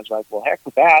time. And I was like, well, heck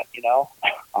with that,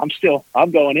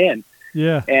 I'm going in.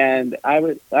 Yeah. And I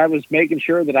was making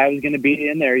sure that I was going to be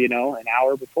in there, an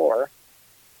hour before.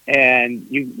 And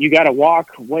you got to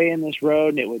walk way in this road,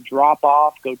 and it would drop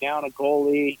off, go down a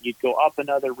gully. You'd go up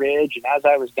another ridge. And as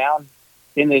I was down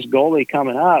in this gully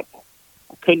coming up,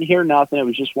 I couldn't hear nothing. It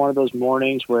was just one of those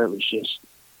mornings where it was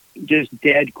just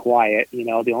dead quiet. The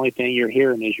only thing you're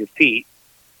hearing is your feet.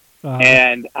 Uh-huh.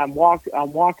 And I'm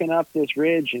walking up this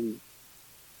ridge, and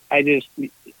I just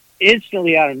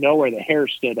instantly out of nowhere, the hair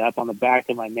stood up on the back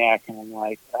of my neck, and I'm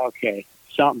like, okay,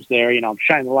 something's there. I'm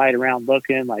shining the light around,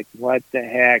 looking like, what the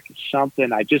heck?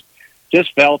 Something. I just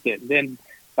felt it. And then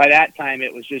by that time,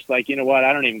 it was just like, you know what?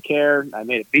 I don't even care. I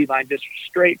made a beeline just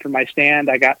straight for my stand.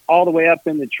 I got all the way up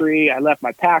in the tree. I left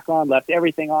my pack on, left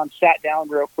everything on, sat down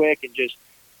real quick, and just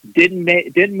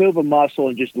didn't move a muscle,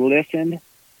 and just listened.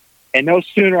 And no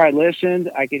sooner I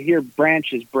listened, I could hear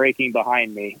branches breaking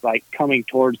behind me, like coming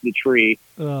towards the tree.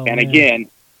 Oh, and man. Again,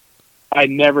 I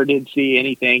never did see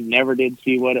anything, never did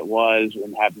see what it was,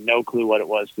 and have no clue what it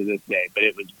was to this day. But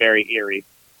it was very eerie.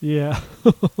 Yeah.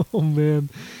 Oh, man.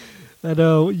 I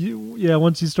know.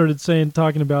 Once you started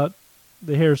talking about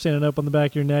the hair standing up on the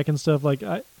back of your neck and stuff, like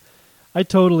I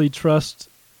totally trust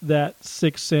that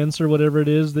sixth sense or whatever it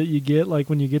is that you get, like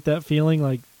when you get that feeling.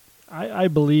 Like I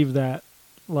believe that.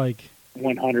 Like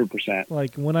 100%.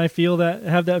 Like when I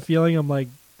have that feeling, I'm like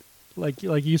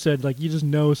you said, like you just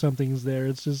know something's there.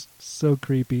 It's just so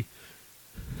creepy.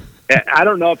 I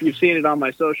don't know if you've seen it on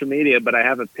my social media, but I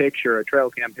have a trail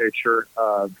cam picture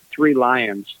of 3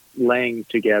 lions laying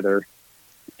together.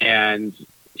 And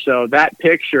so that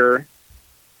picture,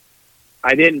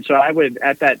 at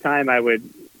that time I would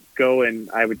go, and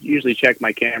I would usually check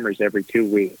my cameras every 2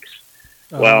 weeks.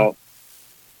 Uh-huh. Well,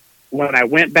 when I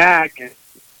went back and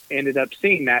ended up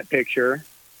seeing that picture,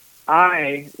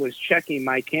 I was checking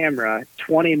my camera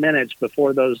 20 minutes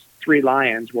before those 3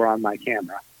 lions were on my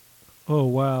camera. Oh,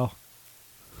 wow.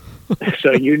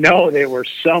 So they were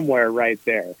somewhere right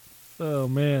there. Oh,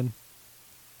 man.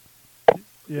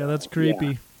 Yeah, that's creepy.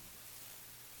 Yeah.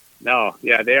 No,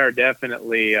 yeah, they are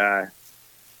definitely,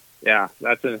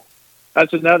 that's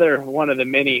another one of the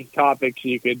many topics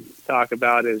you could talk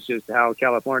about, is just how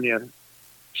California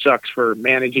sucks for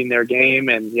managing their game.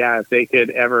 And if they could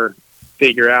ever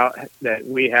figure out that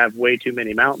we have way too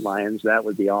many mountain lions, that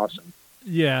would be awesome.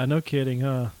 Yeah, no kidding,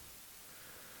 huh?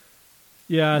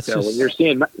 Yeah, so when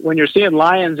you're seeing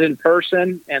lions in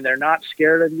person and they're not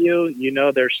scared of you,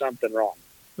 there's something wrong.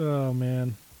 Oh,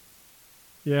 man.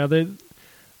 Yeah,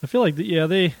 I feel like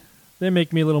they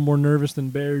make me a little more nervous than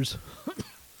bears.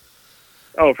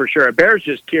 Oh, for sure. A bear's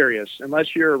just curious.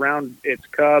 Unless you're around its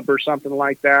cub or something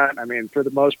like that. I mean, for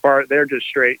the most part, they're just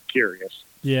straight curious.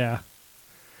 Yeah.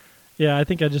 Yeah, I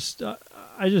think I just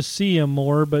see them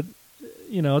more, but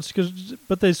it's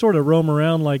but they sort of roam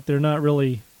around like they're not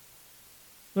really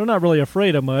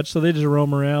afraid of much, so they just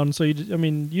roam around. So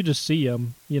you just see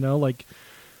them, like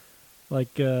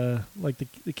the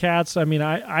cats. I mean,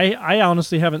 I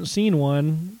honestly haven't seen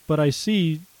one, but I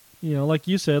see, like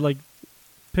you said, like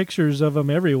pictures of them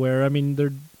everywhere. I mean,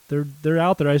 they're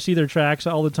out there. I see their tracks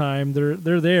all the time. They're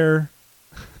there.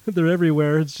 They're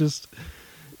everywhere. It's just,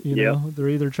 you know, they're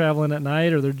either traveling at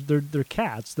night or they're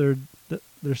cats. They're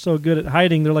so good at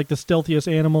hiding. They're like the stealthiest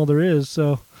animal there is.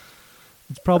 So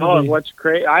it's probably. Oh, what's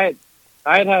crazy? I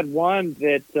had one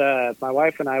that my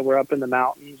wife and I were up in the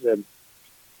mountains, and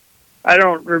I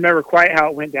don't remember quite how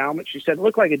it went down, but she said it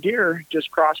looked like a deer just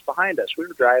crossed behind us. We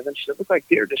were driving. She said it looked like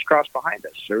deer just crossed behind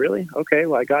us. So really, okay.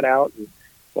 Well, I got out and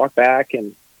walked back,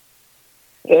 and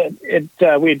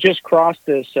we had just crossed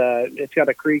this. It's got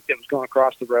a creek that was going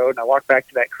across the road, and I walked back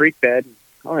to that creek bed. And,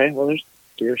 all right, well, there's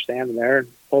deer standing there. And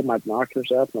pulled my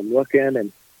binoculars up, and I'm looking,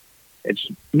 and it's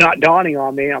not dawning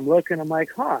on me. I'm looking. I'm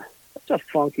like, huh, that's a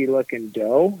funky looking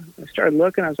doe. I started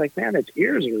looking. I was like, man, its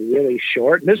ears are really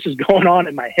short. And this is going on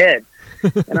in my head,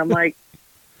 and I'm like,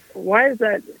 why is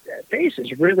that face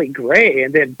is really gray?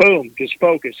 And then boom, just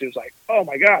focus. It was like, oh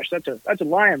my gosh, that's a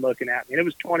lion looking at me. And it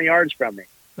was 20 yards from me.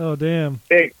 Oh, damn.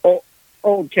 Big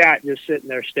old cat just sitting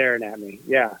there staring at me.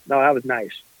 Yeah, no, that was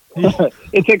nice.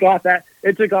 It took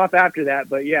off after that,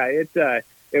 but yeah,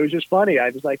 it was just funny. I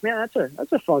was like, man,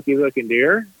 that's a funky looking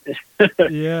deer.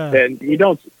 Yeah. And you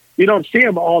don't see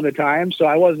them all the time, so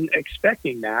I wasn't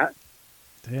expecting that.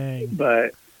 Dang.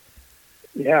 But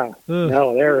yeah, Ugh.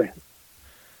 no, there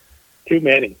too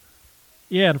many.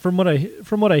 Yeah, and from what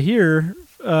I hear,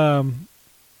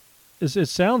 it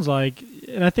sounds like,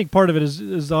 and I think part of it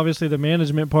is obviously the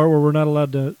management part where we're not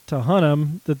allowed to hunt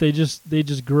them. That they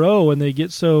just grow and they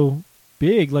get so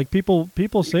big. Like people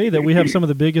say that we have some of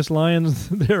the biggest lions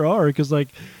there are because like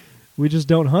we just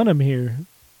don't hunt them here.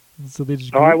 So they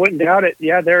just. Oh, I wouldn't doubt it.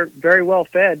 Yeah, they're very well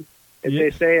fed. As Yeah.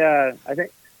 they say, I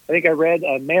think I read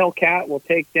a male cat will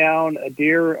take down a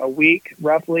deer a week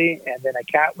roughly, and then a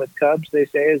cat with cubs they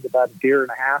say is about a deer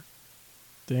and a half.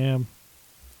 Damn.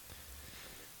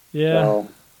 Yeah. So,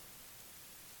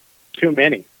 too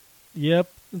many.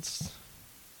 Yep. It's.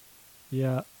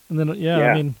 Yeah, and then Yeah.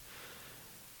 I mean,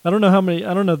 I don't know how many.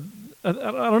 I don't know. I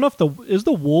don't know if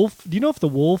the wolf. Do you know if the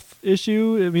wolf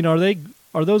issue? I mean, are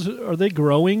they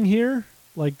growing here?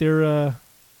 Like they're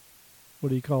what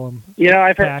do you call them? You know,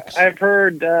 I've Packs.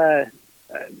 heard that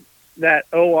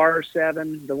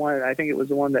OR7, the one I think it was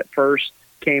the one that first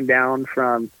came down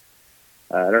from.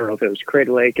 I don't know if it was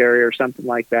Crater Lake area or something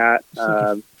like that. It's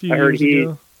like a few I heard years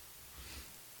ago.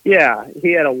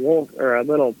 he had a wolf or a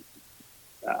little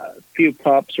few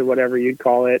pups or whatever you'd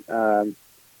call it.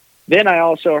 Then I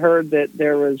also heard that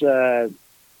there was a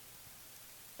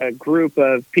group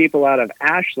of people out of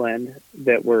Ashland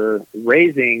that were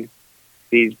raising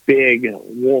these big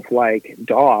wolf-like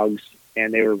dogs,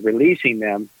 and they were releasing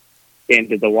them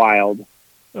into the wild.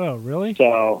 Oh, really?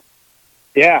 So,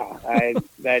 yeah, I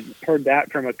heard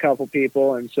that from a couple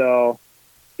people, and so,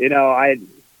 you know, I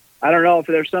don't know if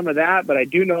there's some of that, but I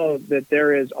do know that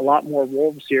there is a lot more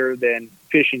wolves here than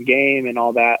Fish and Game and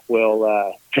all that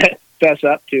will fess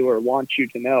up to or want you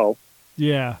to know.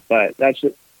 Yeah. But that's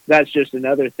just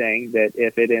another thing that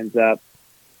if it ends up,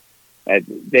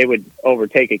 they would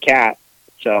overtake a cat.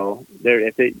 So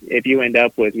if you end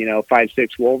up with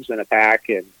 5-6 wolves in a pack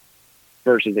and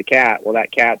versus a cat, well,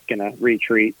 that cat's gonna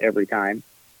retreat every time.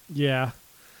 Yeah.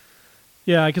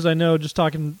 Yeah, because I know just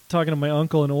talking to my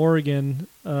uncle in Oregon,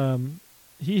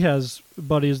 he has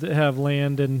buddies that have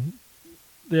land and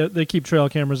they keep trail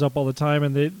cameras up all the time,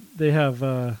 and they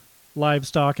have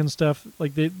livestock and stuff.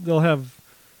 Like they'll have,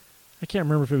 I can't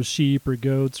remember if it was sheep or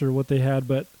goats or what they had,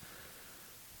 but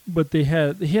he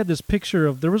had this picture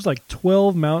of there was like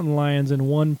 12 mountain lions in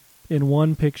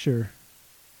one picture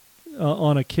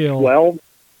on a kill. 12?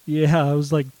 Yeah, it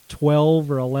was like 12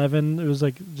 or 11. It was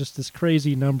like just this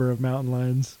crazy number of mountain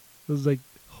lions. It was like,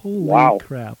 holy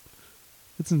crap.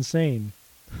 It's insane.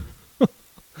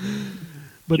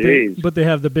 But Jeez. they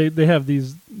have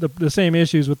the same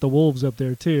issues with the wolves up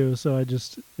there too, so it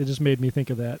just made me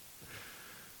think of that.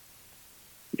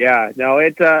 Yeah, no,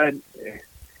 it's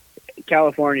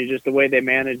California, just the way they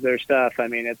manage their stuff. I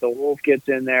mean, if the wolf gets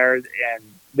in there, and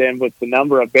then with the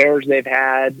number of bears they've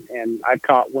had, and I've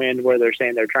caught wind where they're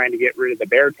saying they're trying to get rid of the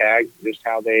bear tag, just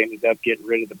how they ended up getting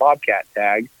rid of the bobcat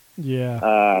tag.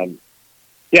 Yeah.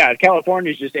 Yeah,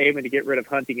 California's just aiming to get rid of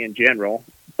hunting in general,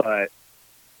 but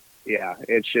yeah,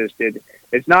 it's just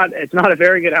it's not a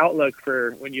very good outlook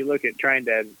for when you look at trying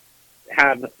to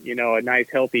have a nice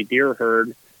healthy deer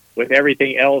herd with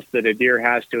everything else that a deer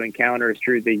has to encounter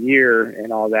through the year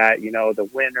and all that, the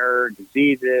winter,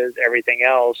 diseases, everything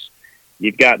else.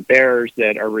 You've got bears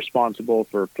that are responsible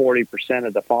for 40%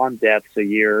 of the fawn deaths a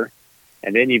year.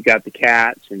 And then you've got the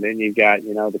cats, and then you've got,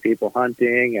 the people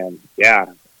hunting. And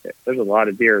yeah, there's a lot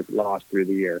of deer lost through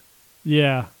the year.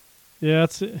 Yeah.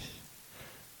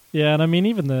 Yeah, and I mean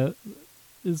even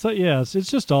it's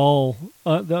just all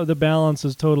the balance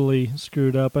is totally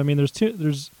screwed up. I mean,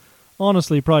 there's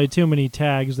honestly probably too many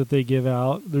tags that they give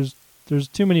out. There's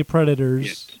too many predators.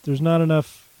 Yes. There's not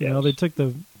enough. You know, Yes. they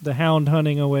took the hound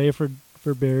hunting away for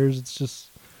bears. It's just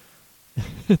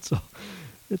it's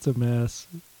a mess.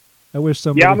 I wish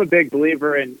somebody. Yeah, I'm a big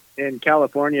believer in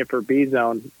California for bee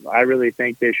zone. I really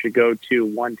think they should go to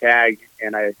one tag,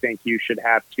 and I think you should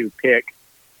have to pick.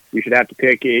 You should have to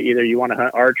pick either you want to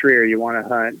hunt archery or you want to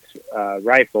hunt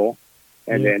rifle.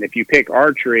 And Yeah. then if you pick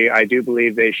archery, I do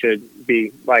believe they should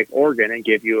be like Oregon and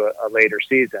give you a later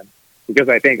season. Because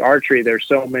I think archery, there's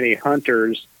so many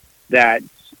hunters that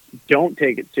don't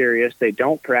take it serious. They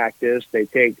don't practice. They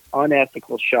take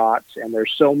unethical shots, and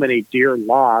there's so many deer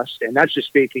lost. And that's just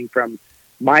speaking from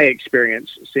my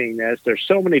experience seeing this. There's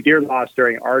so many deer lost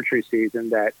during archery season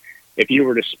that if you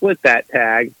were to split that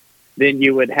tag, then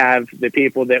you would have the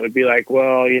people that would be like,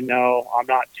 well, you know, I'm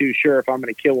not too sure if I'm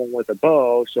going to kill one with a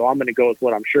bow, so I'm going to go with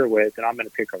what I'm sure with, and I'm going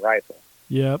to pick a rifle.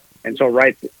 Yep. And so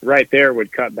right there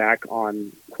would cut back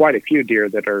on quite a few deer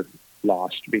that are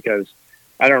lost, because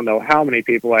I don't know how many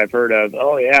people I've heard of,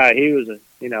 oh yeah, he was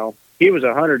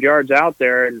 100 yards out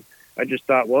there, and I just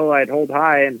thought, well, I'd hold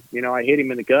high, and I hit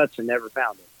him in the guts and never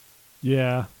found him.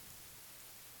 Yeah.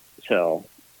 So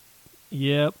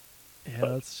Yep.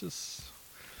 Yeah, it's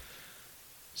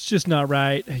just not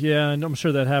right. Yeah, and I'm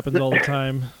sure that happens all the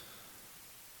time.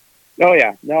 oh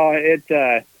yeah, no,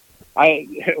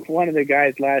 one of the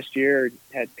guys last year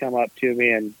had come up to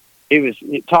me, and he was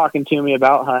talking to me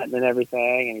about hunting and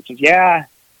everything, and he said, yeah,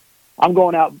 I'm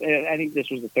going out. I think this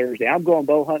was a Thursday. I'm going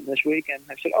bow hunting this weekend.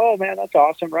 I said, oh man, that's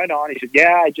awesome. Right on. He said,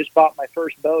 yeah, I just bought my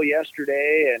first bow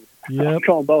yesterday, and I'm Yep.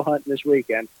 going bow hunting this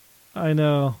weekend. I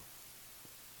know.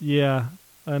 Yeah,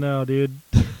 I know, dude.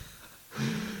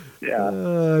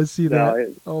 Yeah. I see No,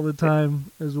 that all the time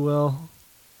as well.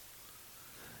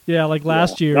 Yeah, like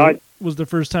last year No, I- was the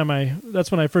first time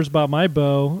that's when I first bought my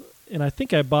bow, and I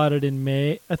think I bought it in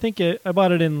May. I think I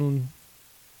bought it in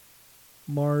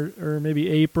March or maybe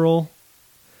April.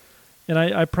 And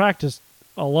I practiced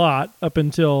a lot up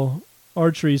until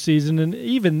archery season, and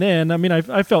even then, I mean,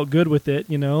 I felt good with it,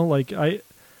 like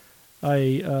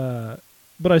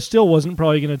but I still wasn't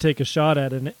probably going to take a shot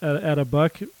at a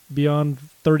buck beyond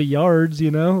 30 yards,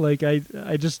 like I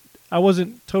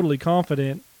wasn't totally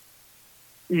confident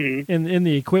Mhm. in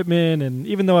the equipment, and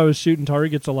even though I was shooting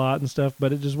targets a lot and stuff,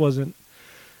 but it just wasn't,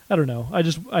 I don't know.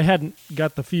 I hadn't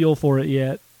got the feel for it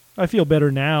yet. I feel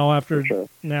better now after For sure.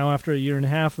 after a year and a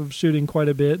half of shooting quite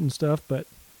a bit and stuff, but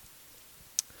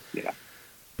Yeah.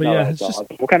 but No, yeah, that's it's just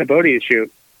awesome. What kind of bow do you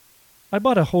shoot? I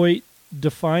bought a Hoyt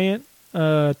Defiant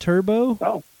turbo.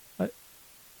 Oh,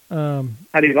 Um,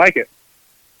 how do you like it?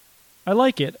 I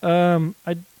like it.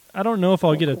 I don't know if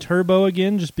I'll get a turbo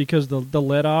again, just because the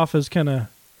let off is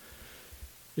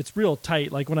it's real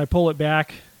tight. Like when I pull it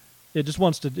back, it just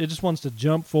wants to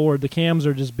jump forward. The cams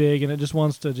are just big, and it just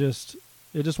wants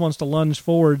to lunge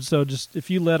forward. So just if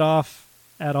you let off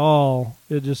at all,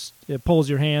 it pulls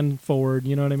your hand forward.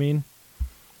 You know what I mean?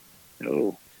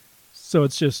 No, So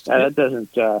it's just that doesn't.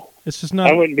 it's just I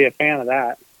not. wouldn't be a fan of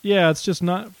that. Yeah, it's just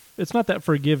not. It's not that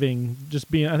forgiving.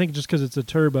 I think just because it's a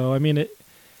turbo. I mean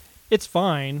it's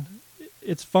fine.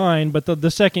 It's fine, but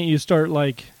the second you start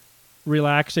like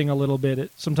relaxing a little bit,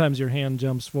 sometimes your hand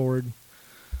jumps forward.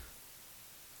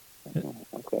 Oh,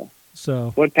 okay.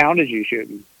 So What poundage you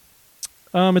shooting?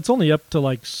 it's only up to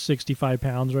like 65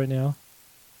 pounds right now.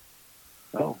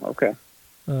 Oh, okay.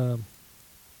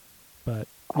 But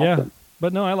yeah, Awesome.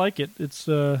 but no, I like it. It's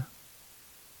it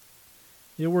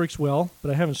works well,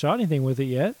 but I haven't shot anything with it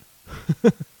yet.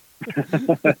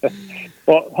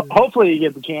 Well, hopefully you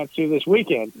get the chance to this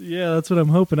weekend. Yeah, that's what I'm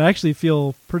hoping. I actually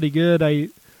feel pretty good. I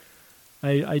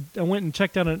went and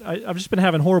checked out. I've just been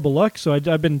having horrible luck, so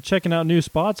I've been checking out new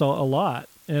spots a lot,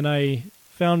 and I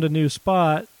found a new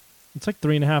spot. It's like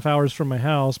 3.5 hours from my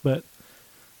house,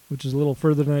 which is a little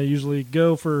further than I usually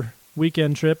go for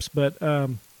weekend trips. But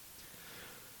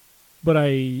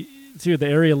dude, the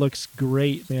area looks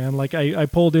great, man. Like I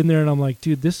pulled in there and I'm like,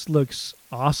 dude, this looks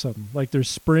awesome. Like there's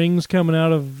springs coming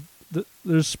out of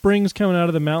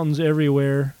the mountains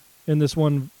everywhere in this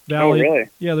one valley. Oh, really?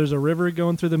 Yeah, there's a river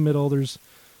going through the middle. There's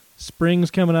springs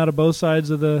coming out of both sides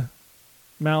of the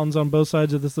mountains on both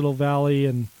sides of this little valley,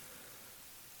 and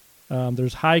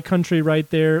there's high country right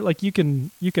there. Like you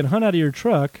can hunt out of your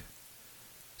truck,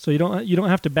 so you don't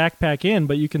have to backpack in,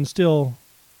 but you can still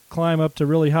climb up to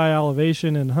really high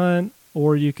elevation and hunt,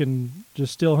 or you can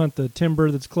just still hunt the timber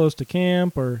that's close to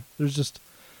camp, or there's just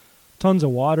tons of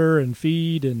water and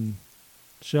feed, and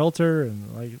shelter,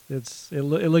 and like it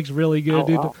looks really good,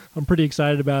 dude. Wow. I'm pretty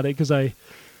excited about it because I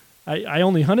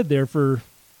only hunted there for.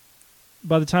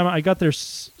 By the time I got there,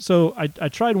 so I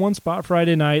tried one spot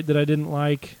Friday night that I didn't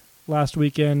like last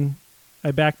weekend.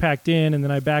 I backpacked in, and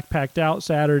then I backpacked out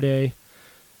Saturday,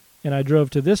 and I drove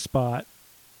to this spot,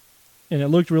 and it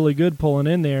looked really good pulling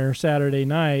in there Saturday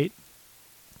night.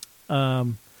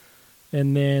 And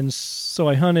then so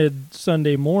I hunted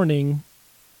Sunday morning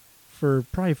for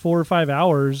probably 4 or 5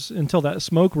 hours until that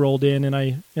smoke rolled in, and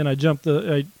I jumped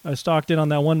I stalked in on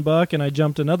that one buck, and I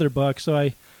jumped another buck. So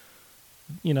I,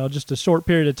 just a short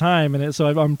period of time, and so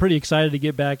I'm pretty excited to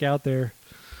get back out there.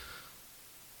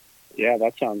 Yeah,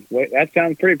 that sounds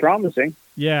pretty promising.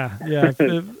 Yeah, I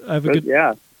have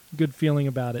a good feeling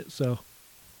about it. So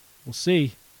we'll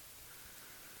see.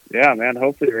 Yeah, man.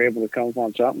 Hopefully you're able to come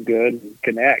upon something good and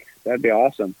connect. That'd be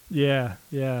awesome. Yeah.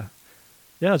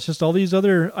 It's just all these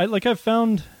other. I've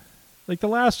found, like the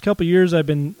last couple of years, I've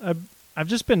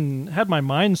just had my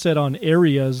mind set on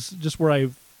areas just where I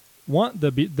want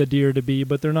the deer to be,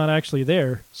 but they're not actually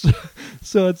there.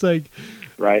 So it's like,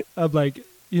 right. I'm like,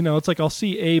 it's like I'll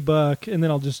see a buck, and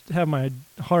then I'll just have my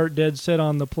heart dead set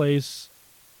on the place,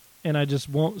 and I just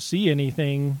won't see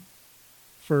anything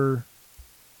for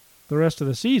the rest of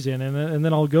the season, and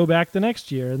then I'll go back the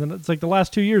next year, and then it's like the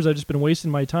last 2 years I've just been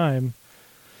wasting my time.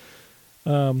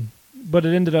 But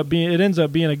it ends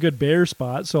up being a good bear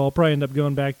spot, so I'll probably end up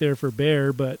going back there for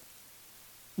bear. But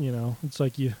it's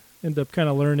like you end up kind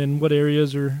of learning what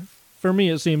areas are. For me,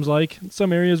 it seems like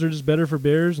some areas are just better for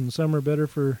bears, and some are better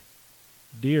for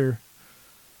deer.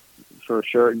 For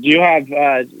sure. Do you have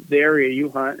the area you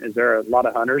hunt? Is there a lot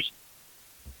of hunters?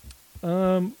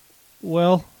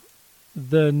 Well,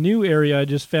 the new area I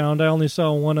just found, I only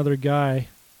saw one other guy.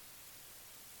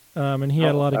 And he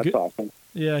had a lot of good. Awesome.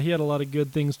 Yeah, he had a lot of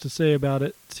good things to say about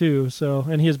it too. So,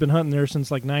 and he has been hunting there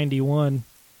since like '91.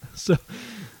 So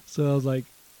I was like,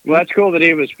 well, that's cool that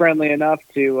he was friendly enough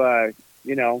to,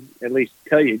 at least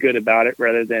tell you good about it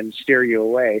rather than steer you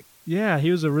away. Yeah,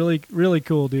 he was a really, really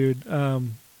cool dude.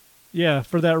 Yeah,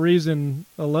 for that reason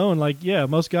alone,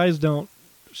 most guys don't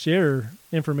share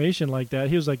information like that.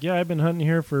 He was like, yeah, I've been hunting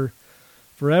here for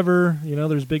forever.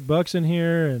 There's big bucks in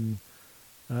here. And,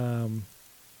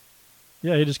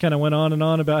 yeah, he just kind of went on and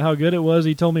on about how good it was.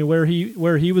 He told me where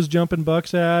he was jumping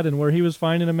bucks at and where he was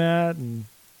finding them at. And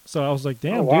so I was like,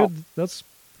 damn, dude,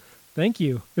 thank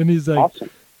you. And he's like, awesome.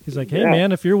 He's like, hey,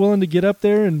 man, if you're willing to get up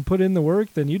there and put in the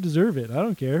work, then you deserve it. I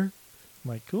don't care.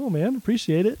 I'm like, cool, man.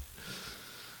 Appreciate it.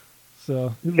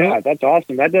 So yeah, that's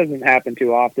awesome. That doesn't happen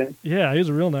too often. Yeah, he was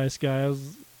a real nice guy.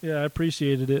 I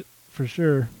appreciated it for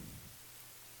sure.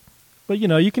 But,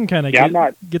 you can kind of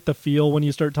get the feel when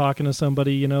you start talking to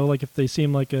somebody, like if they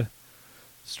seem like a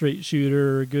straight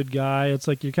shooter or a good guy, it's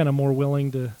like you're kind of more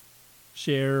willing to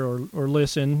share or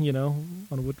listen,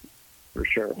 on what, for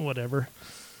sure. Whatever.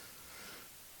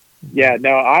 Yeah,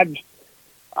 no, I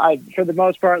for the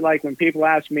most part, like when people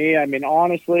ask me, I mean,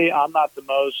 honestly, I'm not the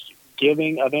most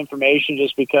giving of information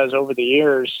just because over the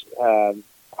years,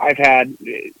 I've had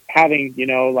I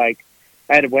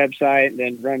had a website and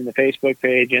then running the Facebook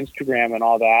page, Instagram and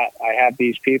all that. I have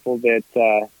these people that,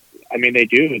 the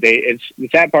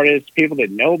sad part is people that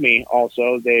know me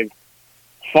also, they've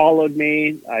followed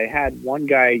me. I had one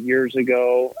guy years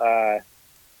ago,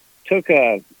 took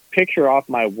a picture off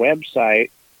my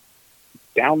website,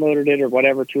 downloaded it or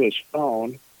whatever to his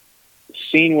phone,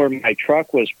 seen where my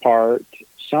truck was parked.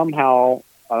 Somehow,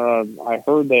 I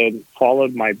heard they had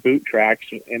followed my boot tracks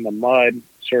in the mud.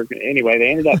 Anyway, they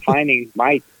ended up finding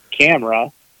my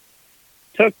camera,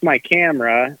 took my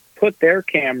camera, put their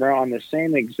camera on the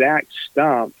same exact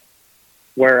stump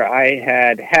where I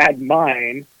had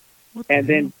mine, and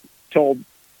then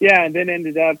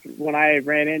ended up, when I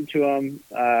ran into him,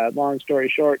 long story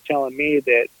short, telling me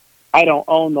that I don't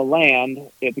own the land,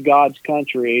 it's God's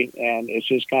country, and it's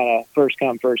just kind of first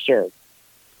come, first serve.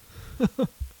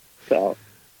 So,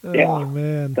 yeah. Oh,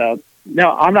 man. So,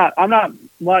 no, I'm not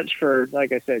much for,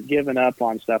 like I said, giving up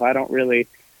on stuff. I'm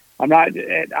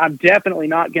definitely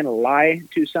not going to lie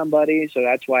to somebody, so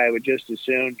that's why I would just as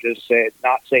soon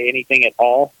not say anything at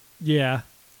all. Yeah.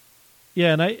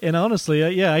 Yeah, and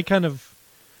honestly, I kind of,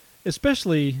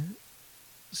 especially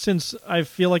since I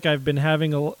feel like I've been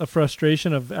having a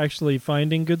frustration of actually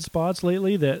finding good spots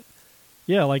lately, that,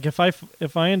 yeah, like if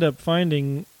I end up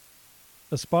finding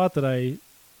a spot that I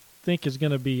think is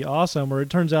going to be awesome, or it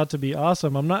turns out to be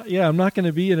awesome, I'm not going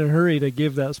to be in a hurry to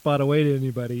give that spot away to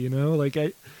anybody,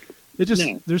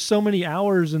 there's so many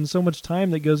hours and so much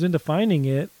time that goes into finding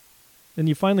it, and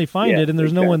you finally find it and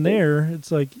there's no one there.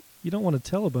 It's like, you don't want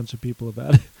to tell a bunch of people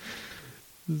about it.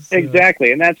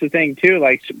 Exactly. And that's the thing too.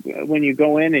 Like when you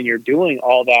go in and you're doing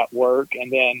all that work,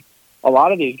 and then a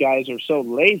lot of these guys are so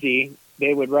lazy,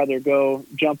 they would rather go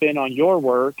jump in on your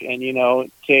work and,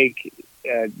 take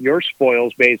your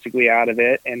spoils basically out of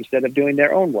it instead of doing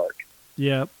their own work.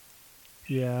 Yep.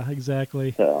 Yeah,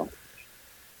 exactly. So,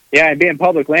 yeah, and being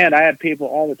public land, I have people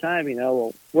all the time,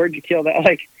 well, where'd you kill that?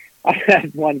 Like, I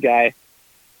had one guy,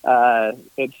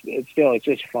 it's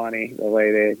just funny the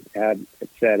way they had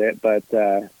said it, but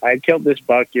I killed this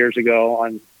buck years ago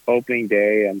on opening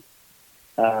day, and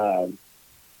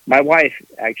my wife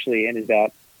actually ended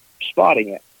up spotting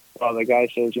it. Well, the guy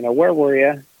says, where were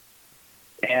you?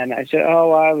 And I said,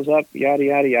 oh, I was up, yada,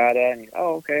 yada, yada. And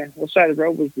oh, okay. What side of the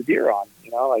road was the deer on?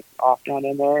 Like off down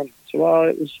in there. And I said, well,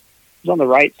 it was on the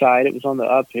right side. It was on the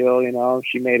uphill,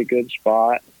 She made a good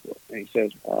spot. And he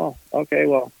says, oh, okay.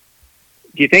 Well,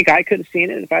 do you think I could have seen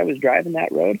it if I was driving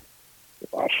that road?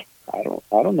 Gosh, I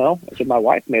don't know. I said, my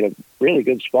wife made a really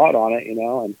good spot on it,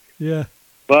 and yeah.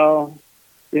 Well,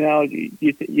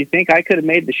 you think I could have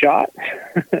made the shot?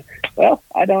 Well,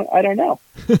 I don't know.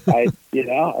 I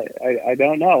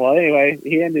don't know. Well, anyway,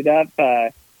 he ended up,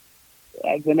 the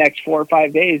next 4 or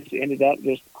 5 days, ended up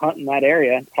just hunting that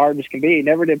area hard as can be. He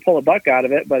never did pull a buck out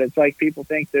of it, but it's like people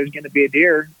think there's going to be a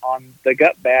deer on the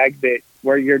gut bag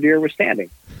where your deer was standing.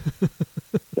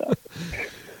 So.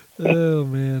 Oh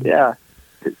man. Yeah.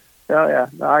 Oh yeah.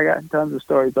 No, I got tons of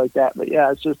stories like that, but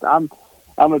yeah, it's just, I'm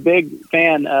a big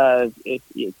fan of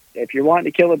if you're wanting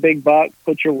to kill a big buck,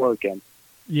 put your work in.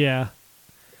 Yeah.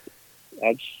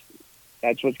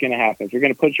 That's what's going to happen. If you're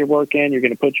going to put your work in, you're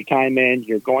going to put your time in,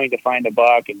 you're going to find a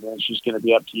buck, and then it's just going to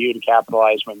be up to you to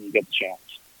capitalize when you get the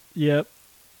chance. Yep.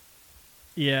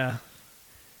 Yeah.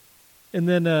 And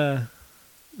then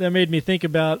that made me think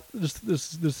about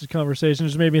this conversation.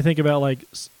 Just made me think about like,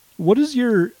 what is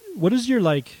your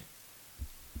like?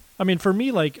 I mean, for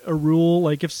me, like a rule,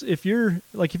 like if you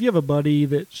have a buddy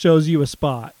that shows you a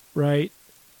spot, right?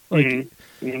 Like,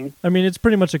 Mm-hmm. I mean, it's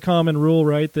pretty much a common rule,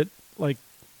 right? That like,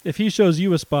 if he shows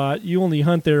you a spot, you only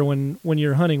hunt there when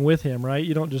you're hunting with him, right?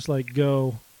 You don't just like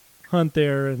go hunt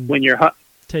there and when you're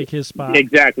take his spot.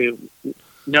 Exactly.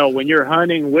 No, when you're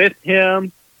hunting with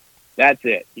him, that's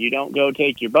it. You don't go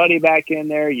take your buddy back in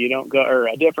there. You don't go, or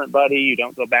a different buddy. You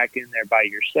don't go back in there by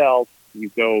yourself. You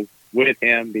go with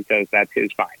him because that's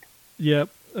his find. Yep.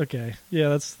 Okay. Yeah.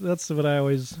 That's what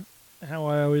how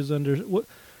I always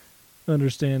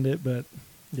understand it. But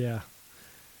yeah.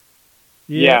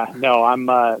 Yeah. No,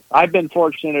 I've been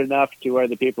fortunate enough to where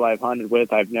the people I've hunted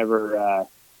with, I've never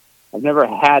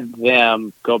had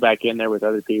them go back in there with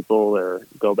other people or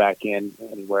go back in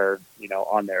anywhere,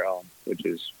 on their own, which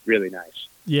is really nice.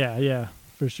 Yeah. Yeah.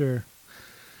 For sure.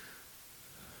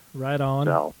 Right on.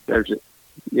 So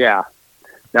yeah.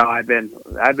 No, I've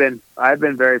been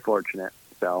very fortunate.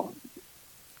 So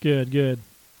good. Do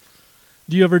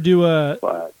you ever do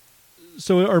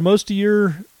so are most of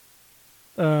your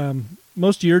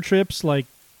trips like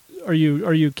are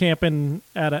you camping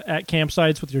at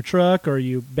campsites with your truck, or are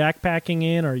you backpacking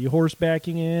in, or are you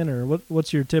horsebacking in, or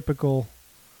what's your typical,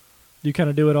 do you kind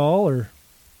of do it all, or?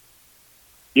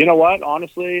 You know what?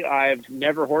 Honestly, I've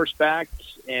never horsebacked,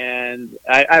 and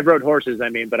I've rode horses,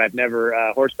 but I've never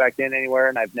horsebacked in anywhere,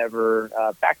 and I've never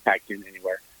backpacked in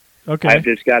anywhere. Okay. I've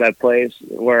just got a place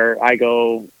where I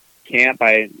go camp.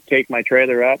 I take my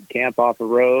trailer up, camp off a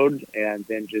road, and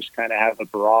then just kind of have a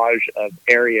barrage of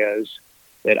areas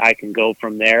that I can go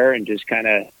from there, and just kind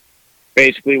of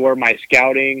basically where my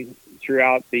scouting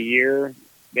throughout the year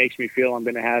makes me feel I'm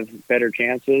going to have better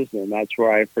chances, and that's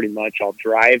where I'll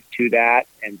drive to that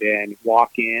and then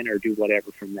walk in or do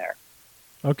whatever from there.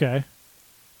 Okay.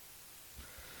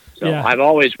 So yeah.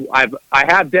 I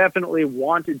have definitely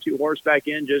wanted to horseback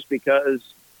in just because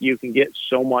you can get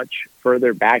so much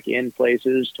further back in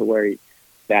places to where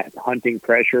that hunting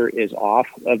pressure is off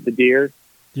of the deer.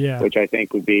 Yeah. Which I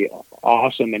think would be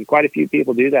awesome. And quite a few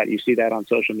people do that. You see that on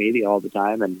social media all the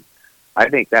time. And I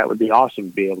think that would be awesome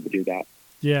to be able to do that.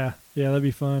 Yeah. Yeah. That'd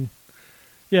be fun.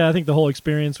 Yeah. I think the whole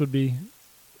experience would be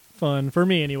fun for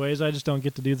me anyways. I just don't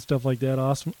get to do stuff like that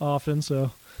often.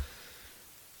 So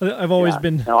I've always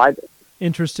been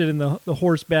interested in the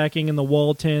horsebacking and the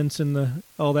wall tents and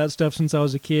all that stuff since I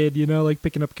was a kid, like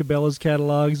picking up Cabela's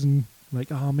catalogs and like,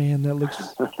 oh man, that looks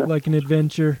like an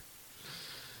adventure.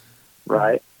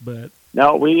 Right. But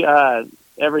no, we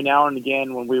every now and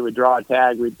again when we would draw a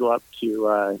tag, we'd go up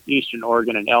to Eastern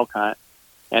Oregon and elk hunt,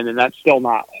 and then that's still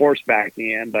not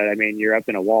horsebacking in, but you're up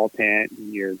in a wall tent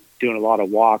and you're doing a lot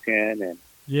of walking and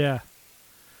yeah,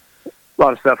 a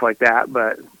lot of stuff like that.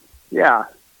 But yeah,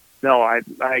 no, I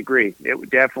agree. It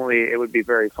would be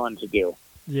very fun to do.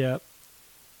 Yeah.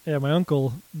 Yeah, my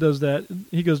uncle does that.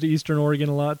 He goes to Eastern Oregon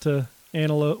a lot to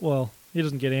antelope. Well, he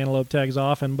doesn't get antelope tags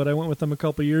often, but I went with him a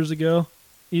couple years ago,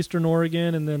 Eastern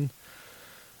Oregon, and then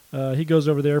he goes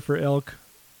over there for elk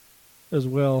as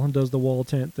well and does the wall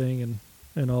tent thing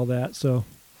and all that. So,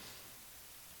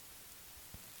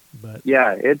 but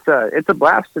Yeah, it's a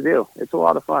blast to do. It's a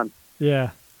lot of fun.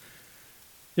 yeah,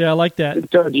 I like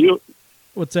that. So do you?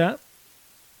 What's that?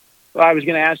 Well, I was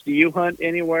going to ask, do you hunt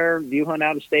anywhere? Do you hunt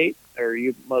out of state, or are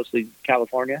you mostly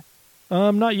California?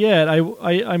 Not yet. I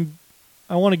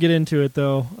want to get into it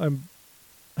though. I'm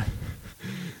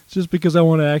just because I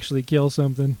want to actually kill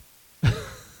something.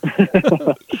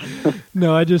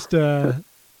 No, I just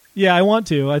yeah, I want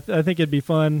to. I think it'd be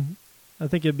fun. I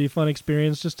think it'd be a fun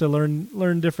experience just to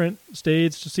learn different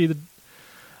states to see the.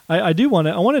 I do want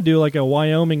to. I want to do like a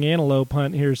Wyoming antelope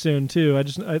hunt here soon too.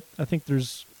 I think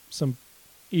there's some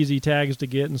easy tags to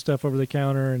get and stuff over the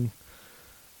counter and.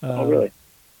 Oh, really?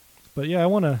 But yeah, I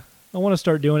want to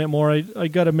start doing it more. I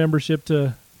got a membership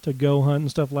to go hunt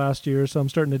and stuff last year, so I'm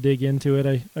starting to dig into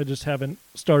it. I just haven't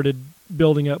started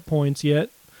building up points yet.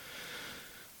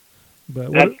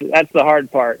 But that's the hard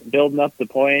part, building up the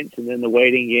points, and then the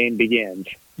waiting game begins.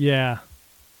 Yeah.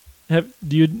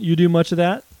 Do you do much of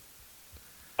that?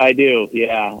 I do.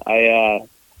 Yeah.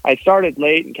 I started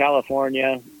late in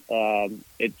California.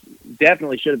 It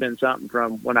definitely should have been something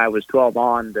from when I was 12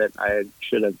 on that I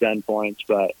should have done points,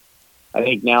 but I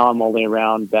think now I'm only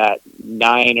around that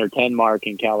 9 or 10 mark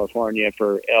in California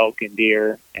for elk and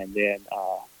deer, and then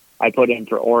I put in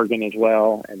for Oregon as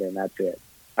well, and then that's it.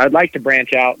 I'd like to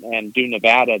branch out and do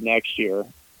Nevada next year,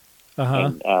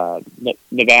 and,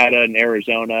 Nevada and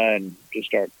Arizona, and just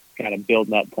start kind of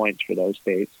building up points for those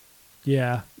states.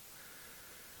 Yeah.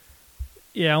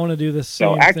 Yeah, I want to do the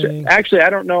same thing. Actually, I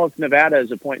don't know if Nevada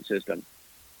is a point system.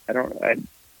 I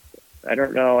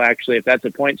don't know actually if that's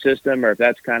a point system or if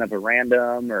that's kind of a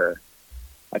random, or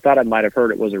I thought I might have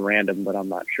heard it was a random, but I'm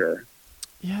not sure.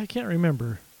 Yeah, I can't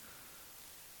remember.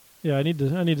 Yeah, I need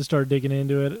to start digging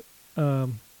into it. I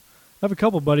have a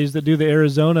couple buddies that do the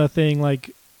Arizona thing,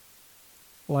 like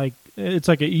it's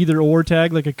like a either or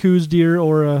tag, like a Coues deer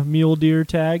or a mule deer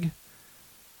tag,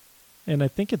 and I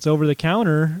think it's over the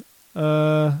counter.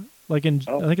 I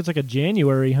think it's like a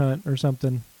January hunt or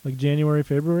something, like January,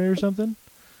 February or something.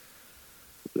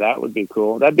 That would be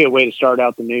cool. That'd be a way to start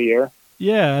out the new year.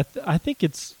 Yeah, I think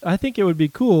it would be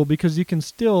cool because you can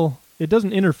still, it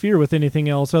doesn't interfere with anything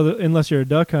else unless you're a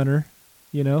duck hunter,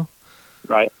 you know?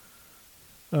 Right.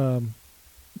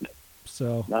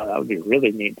 So. No, that would be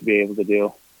really neat to be able to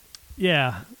do.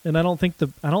 Yeah, and I don't think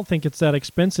it's that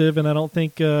expensive, and I don't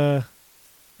think, and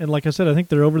like I said, I think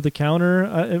they're over the counter.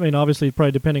 I mean, obviously,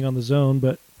 probably depending on the zone,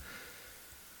 but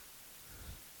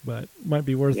might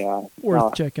be worth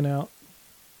checking out.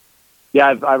 Yeah,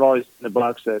 I've always seen the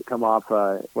bucks that come off.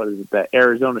 What is it? The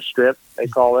Arizona Strip they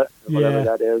call it, or whatever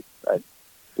that is.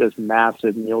 Just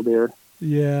massive mule deer.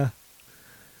 Yeah.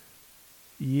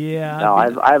 Yeah. No,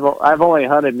 I've only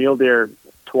hunted mule deer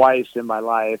twice in my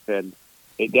life, and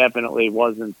it definitely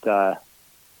wasn't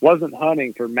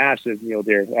hunting for massive mule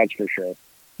deer. That's for sure.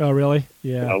 Oh, really?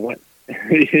 Yeah. When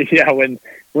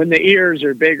the ears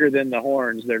are bigger than the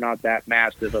horns, they're not that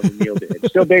massive of a mule deer. It's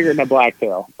still bigger than a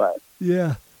blacktail, but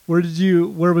yeah.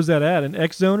 Where was that at? An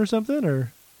X zone or something,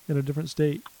 or in a different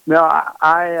state? No,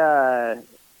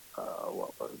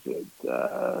 what was it?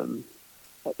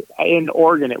 In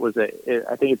Oregon, it was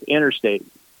I think it's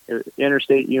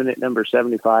interstate unit number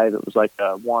 75. It was like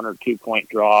a 1 or 2 point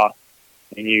draw,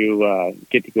 and you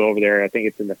get to go over there. I think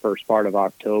it's in the first part of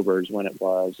October is when it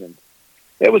was, and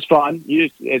it was fun.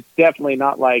 It's definitely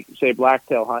not like, say,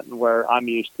 blacktail hunting where I'm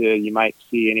used to. You might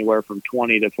see anywhere from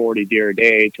 20 to 40 deer a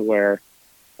day to where,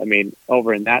 I mean,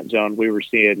 over in that zone, we were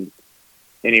seeing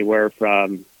anywhere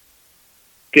from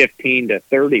 15 to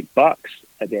 30 bucks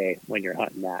a day when you're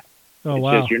hunting that. Oh, it's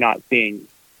wow. just you're not seeing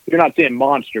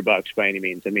monster bucks by any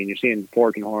means. I mean, you're seeing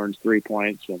fork and horns, 3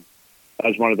 points, and that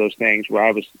was one of those things where I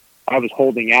was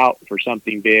holding out for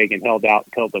something big and held out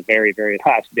until the very, very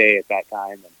last day at that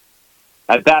time. And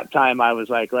at that time, I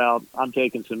was like, well, I'm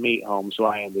taking some meat home, so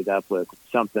I ended up with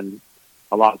something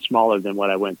a lot smaller than what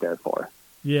I went there for.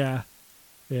 Yeah.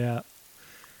 Yeah.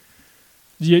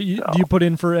 Do you put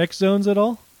in for X zones at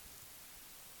all?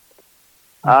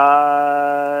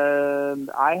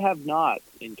 I have not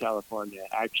in California,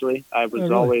 actually. I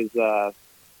was always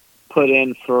put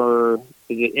in for,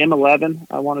 is it M11,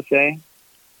 I want to say?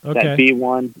 Okay. That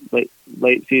B1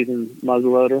 late season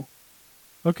muzzleloader.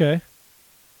 Okay.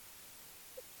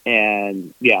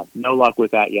 And, yeah, no luck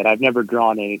with that yet. I've never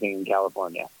drawn anything in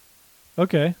California.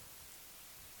 Okay.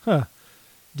 Huh.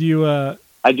 Do you...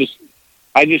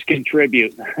 I just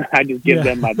contribute. I just give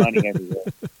them my money every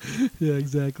year. Yeah,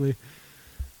 exactly.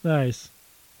 Nice.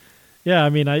 Yeah, I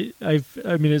mean,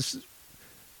 it's,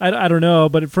 I don't know,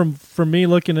 but from me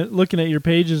looking at your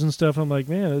pages and stuff, I'm like,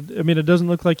 man, I mean, it doesn't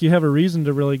look like you have a reason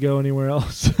to really go anywhere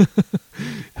else.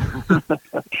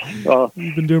 Well,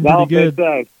 you've been doing pretty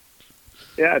good.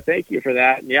 Yeah, thank you for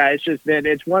that. Yeah,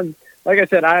 it's one, like I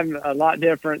said, I'm a lot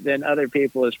different than other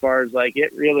people as far as like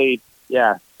it really,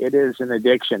 yeah, it is an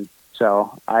addiction.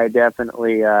 So I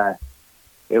definitely,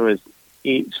 it was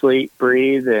eat, sleep,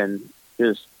 breathe, and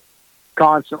just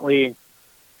constantly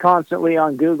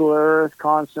on Google Earth,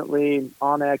 constantly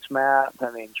on XMap.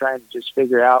 I mean, trying to just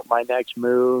figure out my next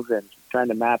move and trying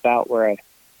to map out where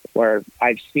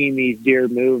I've seen these deer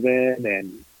moving,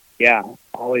 and yeah,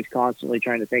 always constantly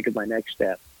trying to think of my next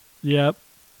step. Yep.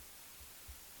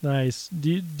 Nice.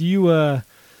 Do you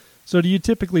so do you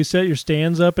typically set your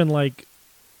stands up and like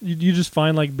you just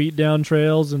find like beat down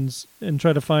trails and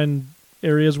try to find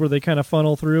areas where they kind of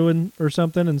funnel through and or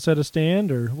something and set a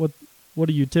stand, or what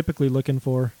are you typically looking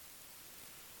for?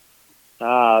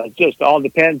 It just all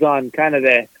depends on kind of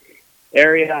the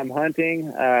area I'm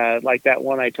hunting. Like that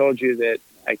one I told you that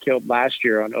I killed last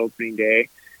year on opening day.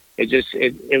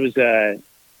 It was a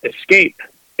escape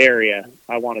area,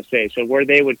 I want to say. So where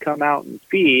they would come out and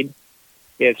feed,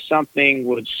 if something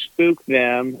would spook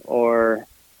them or,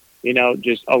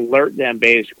 just alert them,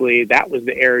 basically, that was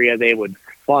the area they would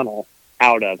funnel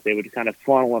out of. They would kind of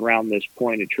funnel around this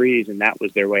point of trees, and that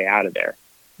was their way out of there.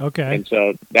 Okay. And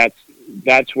so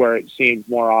that's where it seemed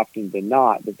more often than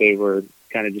not that they were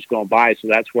kind of just going by. So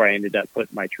that's where I ended up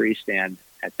putting my tree stand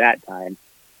at that time.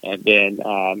 And then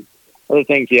other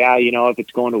things, yeah, if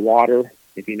it's going to water,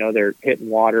 if they're hitting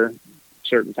water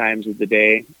certain times of the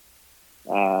day,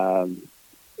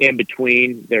 in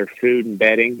between their food and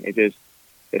bedding,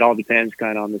 it all depends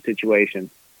kind of on the situation.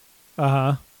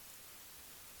 Uh-huh.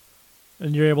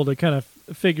 And you're able to kind of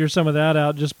figure some of that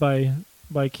out just by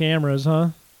cameras, huh?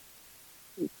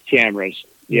 Cameras.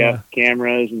 Yeah.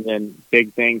 Cameras, and then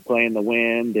big thing playing the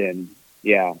wind, and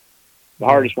yeah. The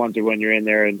hardest ones are when you're in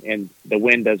there and the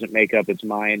wind doesn't make up its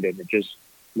mind and it just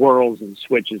whirls and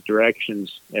switches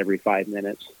directions every 5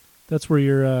 minutes. That's where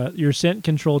your scent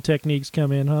control techniques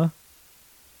come in, huh?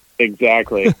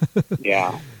 Exactly.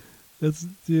 Yeah. Let's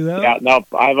do that. Yeah. No,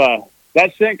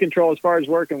 that scent control as far as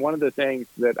working. One of the things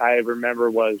that I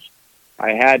remember was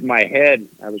I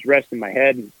was resting my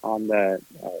head on the,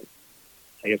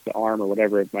 I guess the arm or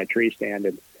whatever of my tree stand,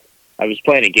 and I was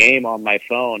playing a game on my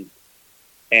phone.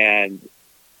 And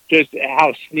just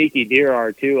how sneaky deer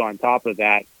are too. On top of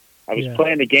that, I was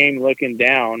playing the game, looking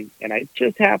down, and I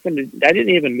just I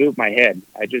didn't even move my head.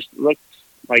 I just looked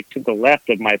like to the left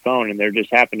of my phone, and there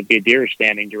just happened to be a deer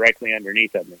standing directly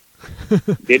underneath of me.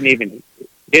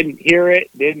 Didn't hear it,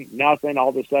 nothing. All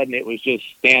of a sudden, it was just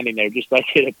standing there, just like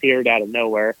it appeared out of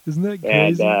nowhere. Isn't that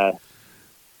crazy? And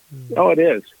it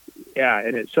is. Yeah,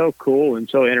 and it's so cool and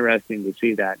so interesting to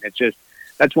see that. It's just.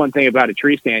 That's one thing about a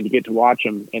tree stand. You get to watch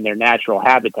them in their natural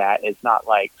habitat. It's not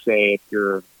like, say, if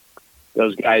you're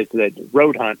those guys that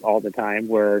road hunt all the time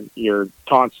where you're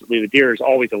constantly, the deer is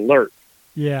always alert.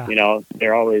 Yeah.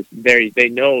 They're always there. They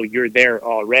know you're there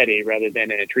already rather than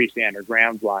in a tree stand or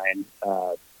ground blind.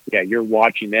 You're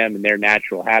watching them in their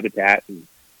natural habitat and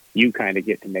you kind of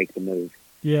get to make the move.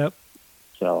 Yep.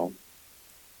 So.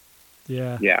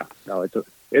 Yeah. Yeah. No,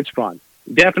 it's fun.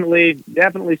 Definitely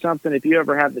something, if you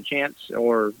ever have the chance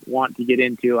or want to get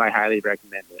into, I highly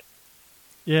recommend it.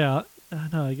 Yeah, I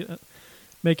know.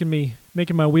 Making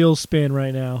my wheels spin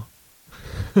right now.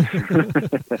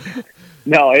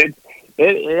 No,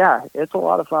 it's a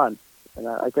lot of fun. And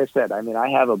like I said, I mean, I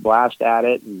have a blast at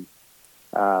it, and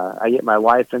I get my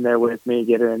wife in there with me,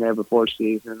 get her in there before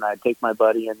season. I take my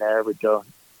buddy in there. We'd go,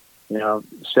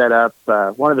 set up.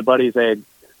 One of the buddies I had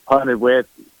hunted with,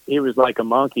 he was like a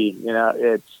monkey.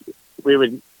 We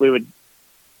would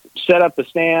set up the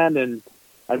stand, and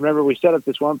I remember we set up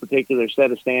this one particular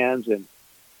set of stands, and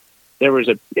there was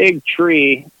a big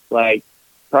tree, like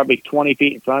probably 20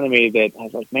 feet in front of me, that I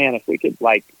was like, man, if we could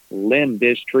like limb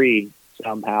this tree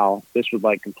somehow, this would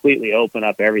like completely open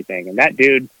up everything. And that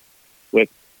dude, with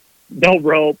no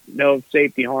rope, no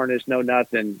safety harness, no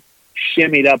nothing,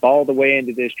 shimmied up all the way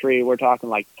into this tree. We're talking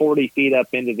like 40 feet up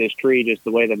into this tree, just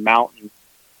the way the mountain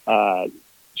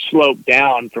sloped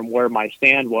down from where my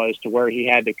stand was to where he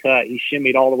had to cut. He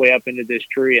shimmied all the way up into this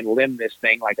tree and limbed this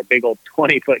thing like a big old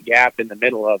 20-foot gap in the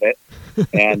middle of it.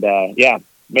 And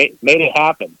made it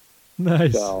happen.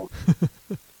 Nice. So,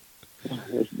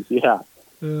 yeah.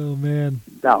 Oh man.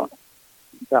 No,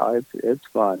 it's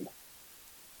fun.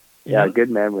 Yeah, good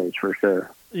memories for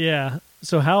sure. Yeah.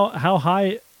 So how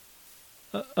high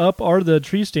up are the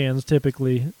tree stands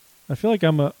typically? I feel like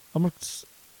I'm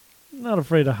not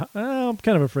afraid of. I'm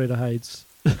kind of afraid of heights.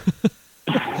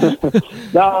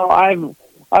 No,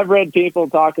 I've read people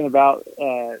talking about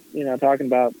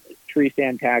tree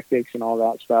stand tactics and all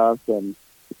that stuff, and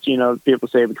people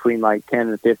say between like 10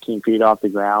 and 15 feet off the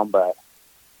ground, but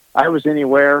I was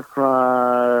anywhere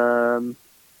from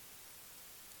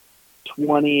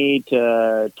 20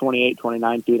 to 28,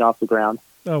 29 feet off the ground.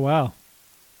 Oh wow!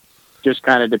 Just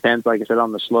kind of depends, like I said,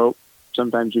 on the slope.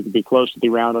 Sometimes you can be close to the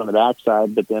ground on the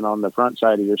backside, but then on the front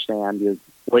side of your stand, you're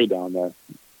way down there.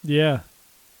 Yeah.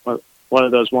 One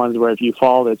of those ones where if you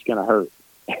fall, it's going to hurt.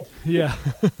 Yeah.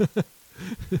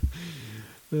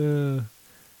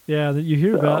 Yeah, that you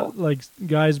hear about like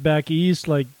guys back east,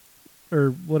 like,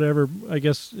 or whatever. I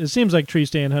guess it seems like tree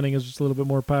stand hunting is just a little bit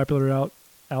more popular out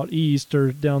east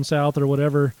or down south or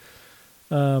whatever.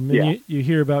 And you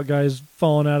hear about guys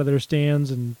falling out of their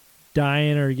stands and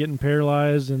dying or getting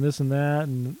paralyzed and this and that.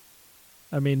 And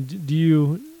I mean,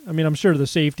 I'm sure the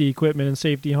safety equipment and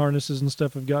safety harnesses and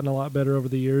stuff have gotten a lot better over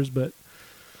the years, but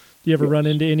do you ever run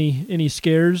into any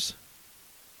scares?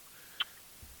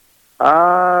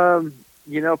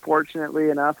 Fortunately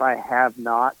enough, I have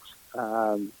not.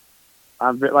 I'm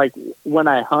like when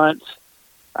I hunt,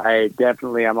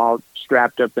 I'm all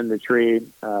strapped up in the tree,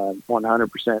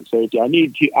 100% safety. I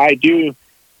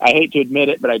hate to admit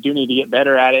it, but I do need to get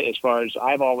better at it. As far as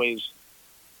I've always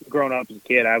grown up as a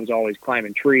kid, I was always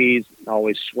climbing trees,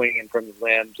 always swinging from the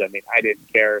limbs. I mean, I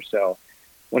didn't care. So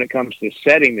when it comes to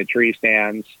setting the tree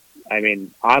stands, I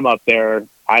mean, I'm up there.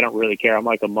 I don't really care. I'm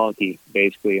like a monkey,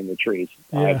 basically, in the trees.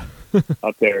 Yeah.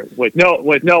 Up there with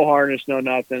no harness, no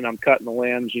nothing. I'm cutting the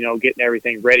limbs, getting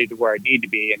everything ready to where I need to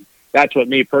be. And that's what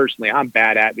me personally, I'm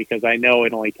bad at, because I know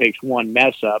it only takes one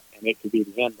mess up and it could be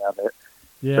the end of it.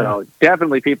 Yeah. So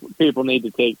definitely people need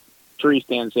to take tree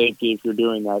stand safety. If you're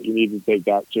doing that, you need to take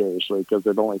that seriously, because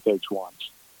it only takes once.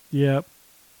 Yep.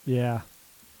 Yeah.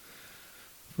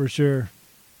 For sure.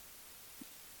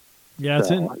 Yeah.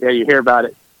 You hear about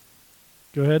it.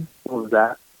 Go ahead. What was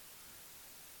that?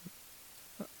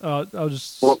 I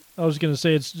was going to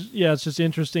say it's just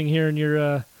interesting hearing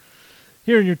your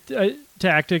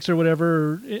tactics or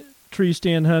whatever, tree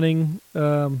stand hunting.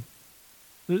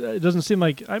 It doesn't seem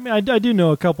like, I mean, I do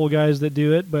know a couple guys that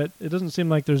do it, but it doesn't seem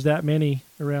like there's that many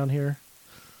around here.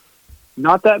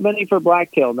 Not that many for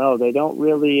blacktail. No, they don't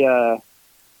really,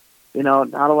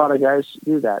 not a lot of guys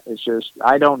do that. It's just,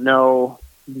 I don't know.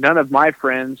 None of my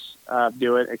friends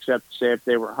do it, except say if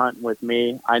they were hunting with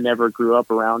me. I never grew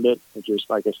up around it. It's just,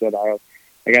 like I said, I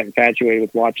got infatuated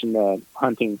with watching the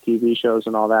hunting TV shows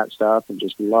and all that stuff, and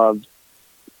just loved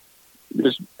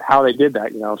just how they did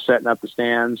that, setting up the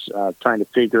stands, trying to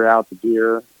figure out the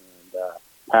deer and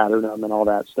pattern them and all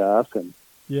that stuff. And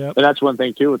yeah, but that's one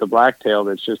thing too with the blacktail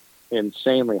that's just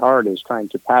insanely hard, is trying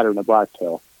to pattern a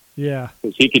blacktail. Yeah,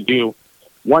 because he could do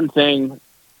one thing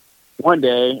one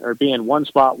day, or be in one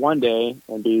spot one day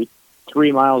and be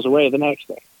 3 miles away the next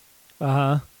day.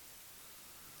 Uh-huh.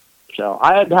 So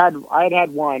I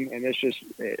had one, and it's just,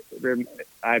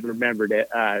 I remembered it.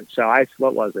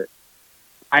 What was it?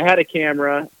 I had a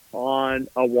camera on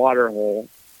a water hole,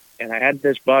 and I had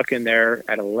this buck in there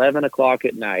at 11 o'clock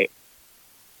at night.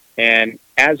 And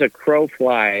as a crow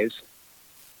flies,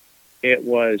 it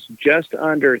was just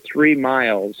under 3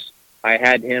 miles. I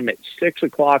had him at 6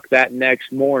 o'clock that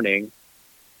next morning.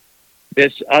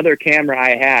 This other camera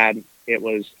I had, it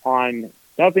was on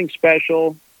nothing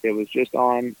special. It was just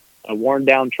on a worn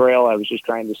down trail. I was just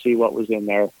trying to see what was in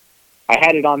there. I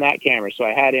had it on that camera. So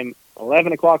I had him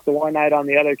 11 o'clock the one night on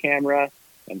the other camera,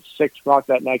 and 6 o'clock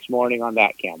that next morning on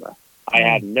that camera. I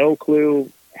had no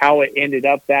clue how it ended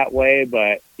up that way,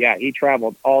 but yeah, he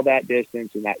traveled all that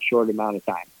distance in that short amount of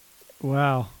time.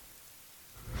 Wow.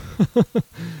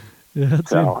 Yeah,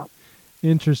 that's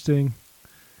interesting.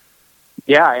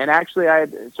 Yeah, and actually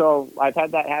I've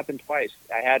had that happen twice.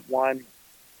 I had one.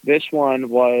 This one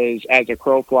was as a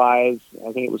crow flies.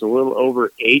 I think it was a little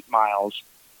over 8 miles.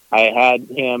 I had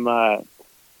him. I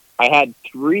had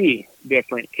 3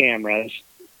 different cameras.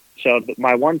 So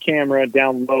my one camera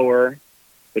down lower,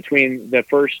 between the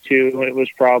first 2, it was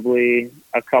probably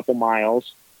a couple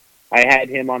miles. I had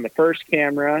him on the first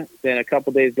camera. Then a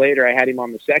couple days later, I had him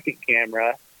on the second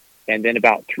camera. And then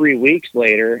about 3 weeks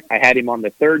later, I had him on the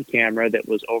third camera that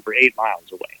was over 8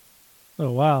 miles away.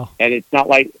 Oh, wow. And it's not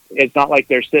like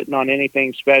they're sitting on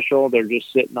anything special. They're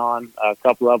just sitting on, a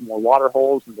couple of them were water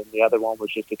holes, and then the other one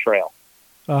was just a trail.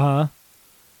 Uh-huh.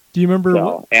 Do you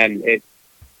remember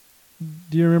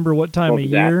do you remember what time of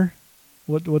year?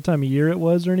 What time of year it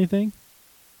was or anything?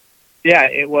 Yeah,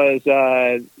 it was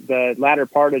the latter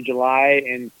part of July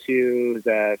into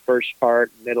the first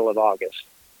part, middle of August.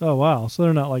 Oh wow! So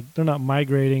they're not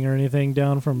migrating or anything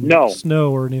down from No.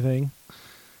 snow or anything.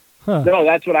 Huh? No,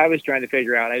 that's what I was trying to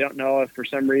figure out. I don't know if for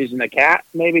some reason a cat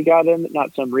maybe got in,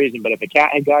 not some reason, but if a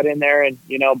cat had got in there and,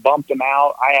 bumped him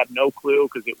out, I have no clue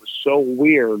because it was so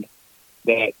weird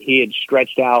that he had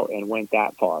stretched out and went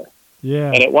that far.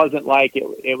 Yeah. And it wasn't like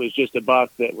it was just a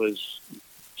buck that was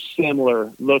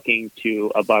similar looking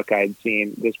to a buck I'd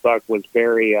seen. This buck was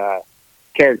very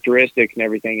characteristic and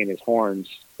everything in his horns.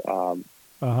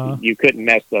 You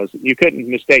couldn't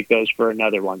mistake those for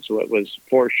another one. So it was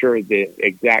for sure the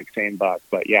exact same buck.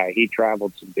 But yeah, he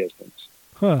traveled some distance.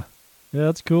 Huh. Yeah,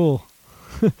 that's cool.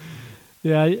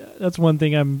 Yeah, that's one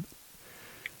thing I'm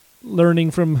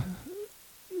learning from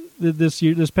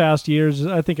this past years.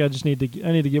 I think I just need to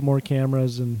get more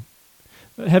cameras. And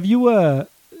have you are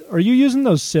you using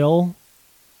those cell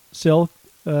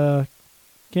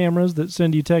cameras that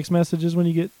send you text messages when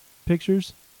you get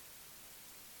pictures?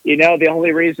 The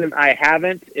only reason I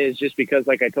haven't is just because,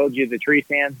 like I told you, the tree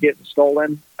stands getting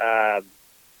stolen. I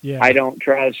don't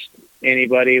trust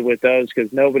anybody with those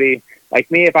because nobody, like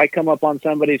me, if I come up on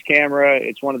somebody's camera,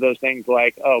 it's one of those things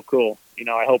like, oh, cool.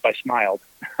 I hope I smiled.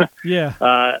 Yeah.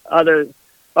 Other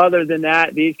than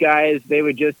that, these guys, they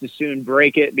would just as soon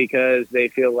break it because they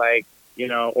feel like,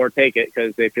 or take it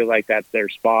because they feel like that's their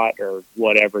spot or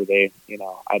whatever I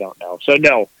don't know. So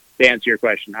no, to answer your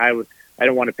question, I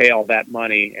don't want to pay all that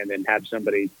money and then have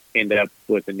somebody end up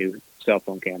with a new cell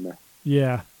phone camera.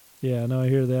 Yeah. Yeah. No, I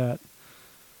hear that.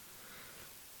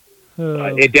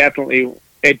 It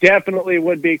definitely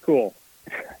would be cool.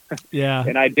 Yeah.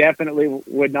 And I definitely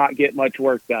would not get much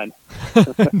work done.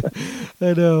 I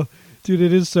know, dude,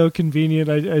 it is so convenient.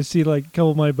 I see like a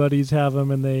couple of my buddies have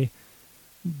them and they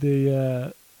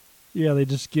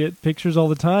just get pictures all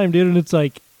the time, dude. And it's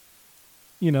like,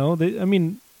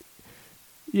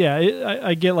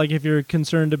 I get like if you're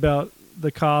concerned about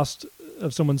the cost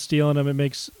of someone stealing them, it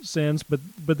makes sense. But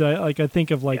I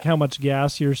think of like how much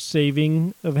gas you're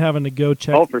saving of having to go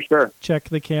check. Oh, for sure. Check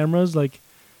the cameras. Like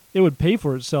it would pay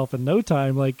for itself in no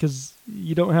time. Like because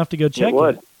you don't have to go check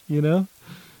it.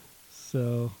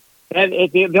 So. And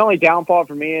the only downfall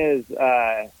for me is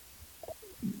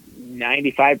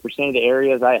 95% of the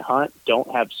areas I hunt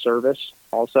don't have service.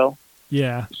 Also.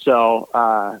 Yeah.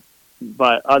 So.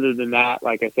 But other than that,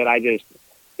 like I said,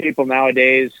 people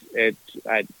nowadays,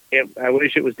 I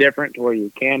wish it was different to where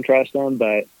you can trust them,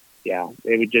 but yeah,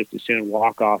 they would just as soon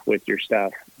walk off with your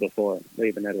stuff before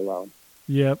leaving it alone.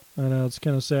 Yep. I know. It's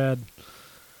kind of sad.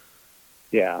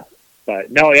 Yeah.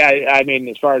 But no, yeah, I mean,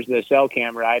 as far as the cell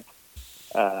camera,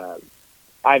 I've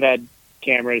had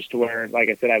cameras to where, like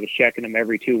I said, I was checking them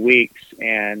every 2 weeks,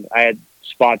 and I had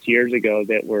spots years ago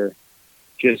that were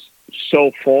just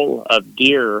so full of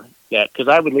deer that, because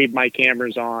I would leave my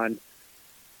cameras on,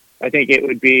 I think it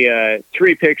would be a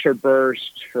 3-picture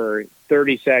burst for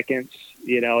 30 seconds.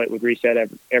 It would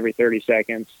reset every 30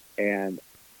 seconds, and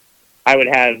I would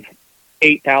have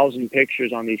 8,000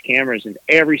 pictures on these cameras, and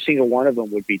every single one of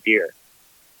them would be deer.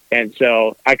 And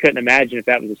so I couldn't imagine if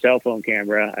that was a cell phone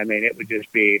camera. I mean, it would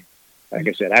just be, like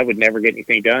I said, I would never get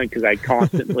anything done because I'd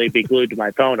constantly be glued to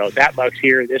my phone. Oh, that buck's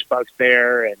here, this buck's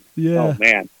there, and oh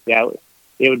man, yeah,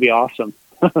 it would be awesome.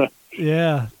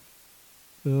 Yeah,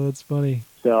 oh, that's funny.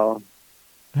 So,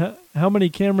 how many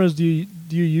cameras do you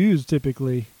use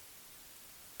typically?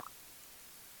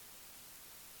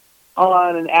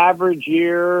 On an average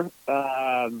year,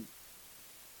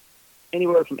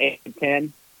 anywhere from 8 to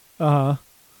 10. I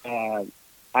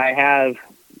have,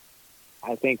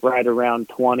 I think, right around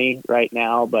 20 right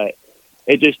now, but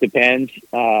it just depends.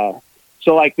 So,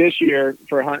 like this year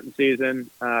for hunting season,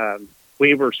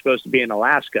 we were supposed to be in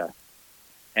Alaska.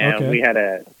 And we had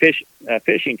a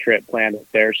fishing trip planned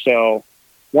up there. So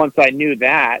once I knew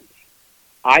that,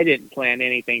 I didn't plan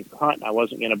anything for hunting. I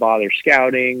wasn't going to bother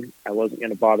scouting. I wasn't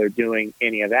going to bother doing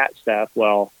any of that stuff.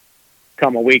 Well,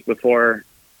 come a week before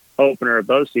opener of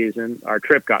bow season, our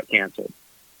trip got canceled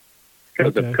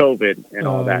because of COVID and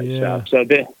all that stuff. So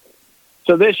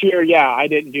this year, I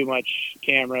didn't do much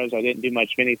cameras. I didn't do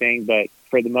much of anything, but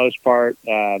for the most part,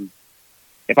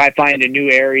 if I find a new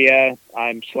area,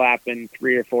 I'm slapping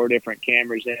 3 or 4 different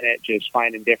cameras in it, just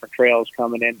finding different trails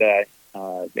coming into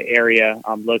the area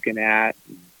I'm looking at.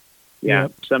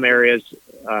 Some areas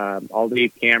I'll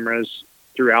leave cameras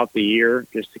throughout the year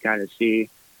just to kind of see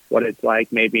what it's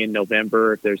like maybe in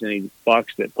November, if there's any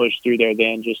bucks that push through there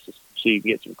then, just so you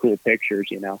can get some cool pictures,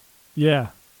 Yeah.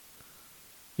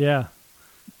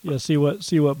 See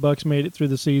what bucks made it through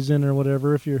the season or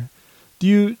whatever. If you're,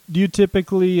 do you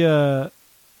typically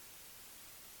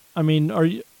I mean, are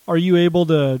you able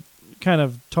to kind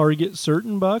of target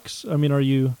certain bucks? I mean, are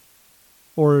you,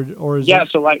 or is Yeah. it?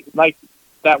 So like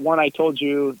that one I told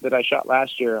you that I shot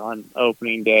last year on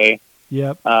opening day.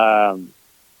 Yep. That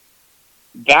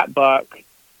buck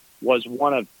was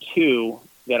one of two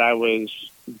that I was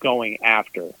going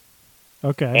after.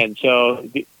 Okay. And so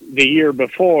the year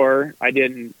before, I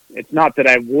didn't. It's not that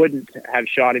I wouldn't have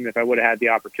shot him if I would have had the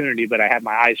opportunity, but I had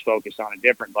my eyes focused on a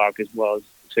different buck as well as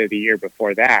say the year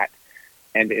before that.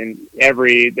 And in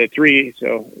 3 years,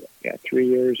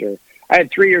 or I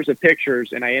had 3 years of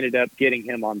pictures, and I ended up getting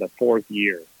him on the 4th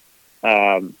year.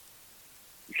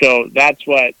 So that's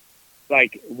what,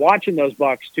 like, watching those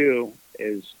bucks too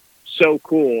is so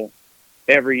cool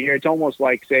every year. It's almost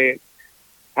like, say,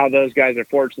 how those guys are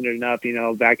fortunate enough,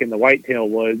 back in the whitetail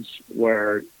woods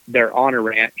where they're on a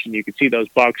ranch and you can see those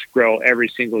bucks grow every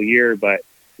single year. But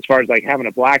as far as like having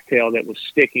a blacktail that was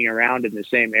sticking around in the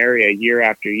same area year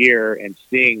after year and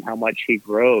seeing how much he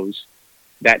grows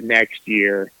that next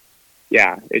year,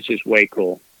 yeah, it's just way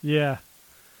cool. Yeah.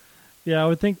 Yeah, I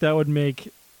would think that would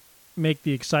make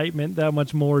the excitement that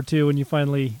much more too when you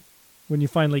finally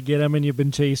get him and you've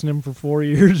been chasing him for 4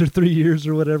 years or 3 years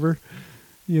or whatever,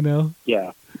 Yeah.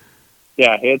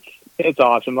 Yeah, it's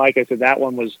awesome. Like I said, that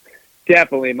one was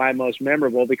definitely my most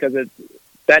memorable because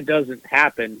that doesn't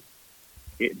happen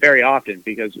very often,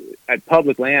 because at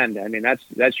public land, I mean,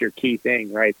 that's your key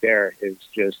thing right there, is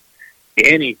just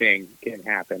anything can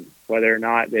happen, whether or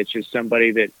not it's just somebody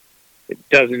that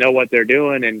doesn't know what they're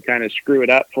doing and kind of screw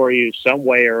it up for you some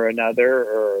way or another,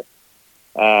 or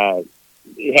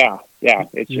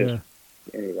it's just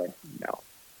anyway. No,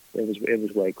 it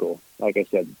was way cool. Like I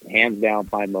said, hands down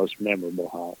my most memorable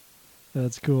hunt.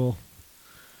 That's cool.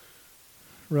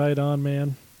 Right on,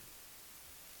 man.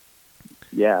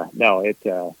 Yeah, no,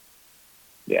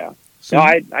 yeah. So, No,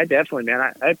 I definitely,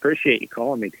 man, I appreciate you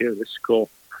calling me too. This is cool.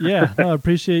 Yeah, no, I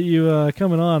appreciate you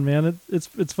coming on, man.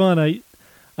 It's fun. I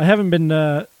haven't been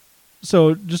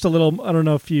so just a little. I don't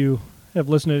know if you have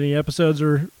listened to any episodes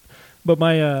but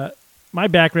my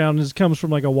background comes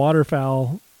from like a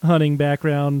waterfowl hunting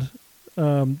background.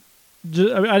 I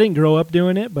didn't grow up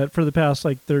doing it, but for the past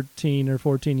like 13 or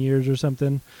 14 years or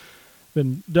something,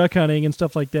 been duck hunting and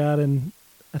stuff like that. And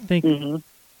I think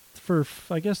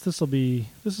I guess this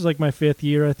is like my 5th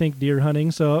year, I think, deer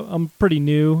hunting. So I'm pretty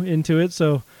new into it.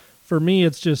 So for me,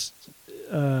 it's just,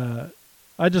 I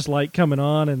just like coming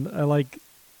on, and I like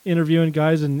interviewing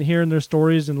guys and hearing their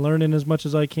stories and learning as much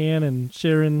as I can and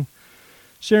sharing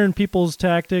people's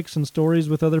tactics and stories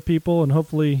with other people, and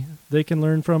hopefully they can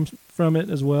learn from it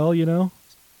as well.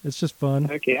 It's just fun.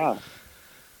 Heck yeah.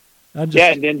 And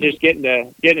then just getting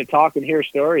to talk and hear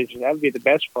stories, that would be the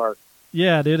best part.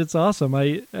 Yeah, dude, it's awesome.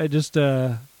 I just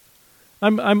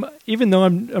I'm even though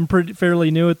I'm pretty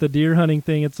fairly new at the deer hunting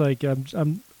thing, it's like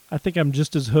I think I'm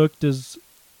just as hooked as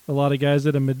a lot of guys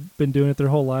that have been doing it their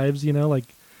whole lives. Like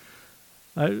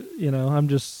I'm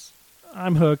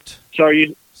hooked. So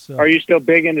are you still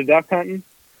big into duck hunting?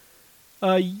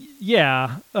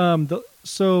 Yeah.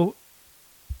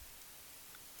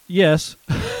 Yes,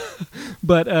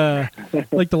 but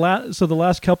like the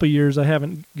last couple of years I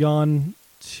haven't gone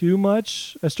too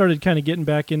much. I started kind of getting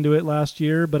back into it last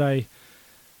year, but I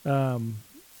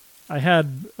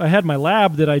had my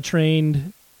lab that I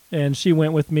trained, and she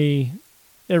went with me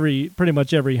pretty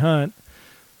much every hunt.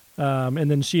 And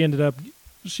then she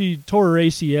tore her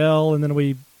ACL, and then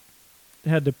we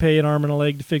had to pay an arm and a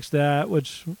leg to fix that,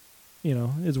 which,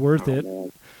 is worth it.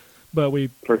 Man. But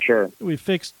for sure, we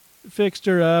fixed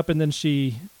her up, and then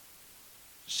she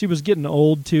was getting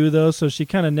old too, though, so she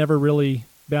kind of never really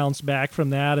bounced back from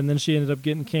that. And then she ended up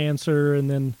getting cancer, and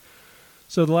then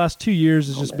so the last 2 years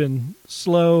has just been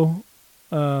slow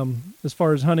as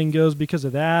far as hunting goes because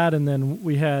of that. And then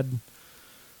we had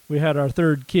our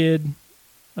third kid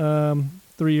 3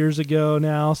 years ago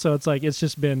now, so it's like it's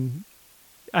just been,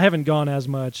 I haven't gone as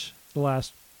much the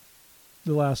last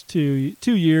 2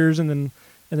 years, and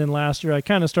then last year I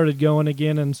kind of started going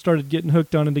again and started getting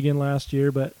hooked on it again last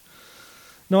year. But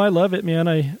no, I love it,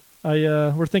 man.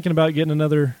 We're thinking about getting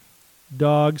another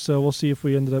dog, so we'll see if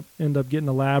we end up getting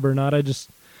a lab or not.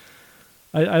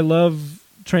 I love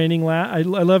training I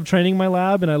love training my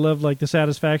lab, and I love like the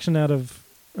satisfaction out of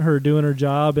her doing her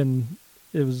job, and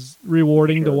it was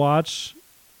rewarding to watch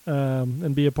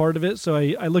and be a part of it. So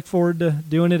I look forward to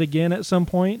doing it again at some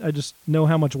point. I just know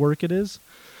how much work it is.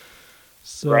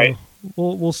 So right.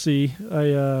 We'll see.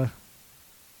 So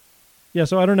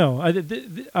I don't know.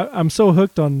 I'm so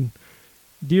hooked on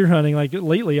deer hunting. Like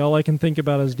lately, all I can think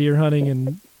about is deer hunting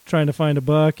and trying to find a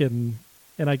buck, and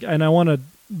I want to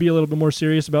be a little bit more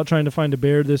serious about trying to find a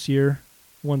bear this year.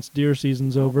 once deer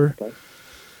season's over. Okay.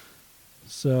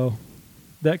 So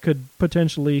that could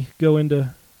potentially go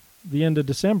into the end of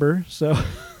December. So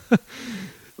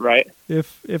Right.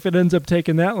 if it ends up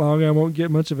taking that long, I won't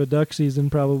get much of a duck season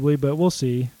probably, but we'll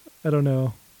see. I don't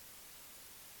know.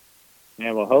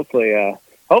 Yeah, well,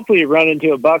 hopefully you run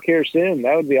into a buck here soon.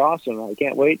 That would be awesome. I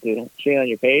can't wait to see on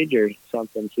your page or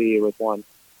something, see you with one.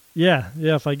 Yeah.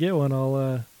 If I get one,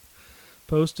 I'll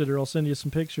post it or I'll send you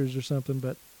some pictures or something.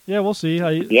 But yeah, we'll see.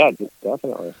 Yeah,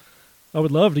 definitely. I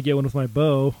would love to get one with my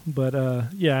bow, but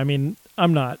yeah, I mean,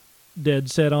 I'm not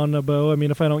dead set on a bow. I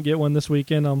mean, if I don't get one this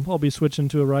weekend, I'll be switching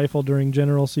to a rifle during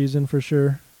general season for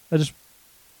sure. I just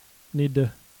need to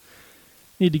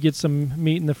get some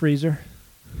meat in the freezer.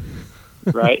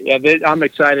 Right. Yeah, I'm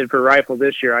excited for rifle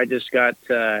this year. I just got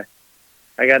I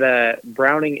got a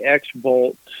Browning X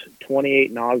Bolt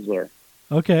 28 Nosler,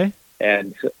 Okay.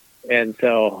 and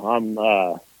so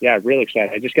I'm really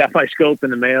excited. I just got my scope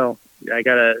in the mail. I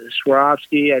got a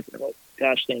Swarovski.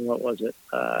 What was it?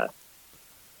 I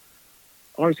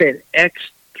want to say an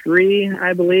X3,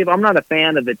 I believe. I'm not a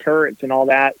fan of the turrets and all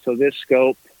that, so this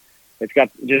scope, it's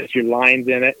got just your lines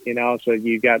in it, so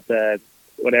you got the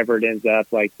whatever it ends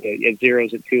up, like it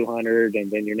zeros at 200, and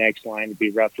then your next line would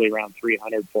be roughly around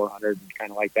 300, 400,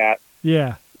 kind of like that.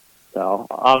 Yeah. So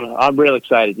I'm real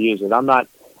excited to use it. I'm not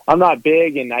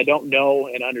big, and I don't know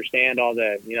and understand all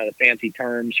the the fancy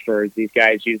terms for these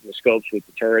guys using the scopes with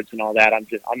the turrets and all that. I'm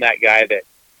that guy that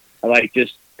I like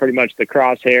just pretty much the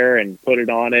crosshair and put it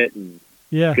on it and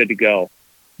good to go.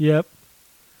 Yep.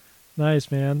 Nice,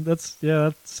 man. That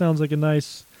sounds like a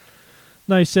nice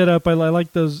setup. I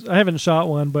like those. I haven't shot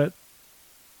one, but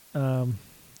I've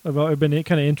been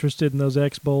kind of interested in those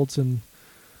X bolts, and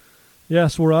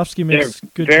Swarovski makes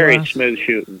good. Very glass. smooth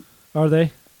shooting. Are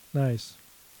they? Nice.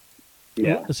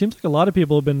 Yeah. Well, it seems like a lot of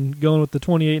people have been going with the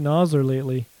 28 Nosler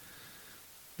lately.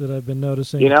 That I've been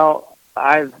noticing.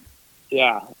 I've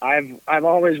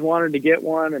always wanted to get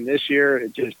one, and this year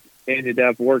it just ended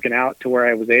up working out to where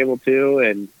I was able to,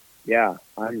 and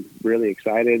I'm really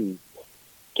excited and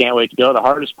can't wait to go. The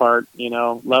hardest part,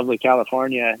 lovely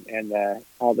California and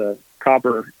all the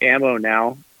copper ammo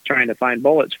now, trying to find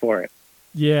bullets for it.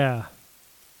 Yeah,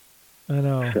 I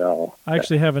know. So I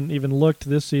actually haven't even looked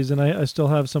this season. I still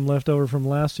have some left over from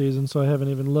last season, so I haven't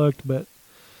even looked. But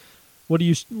what are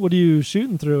you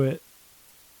shooting through it?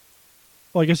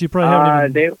 Well, I guess you probably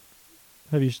haven't even.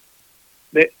 Have you?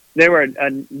 They were a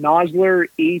Nosler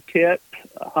E-tip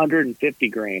 150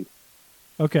 grain.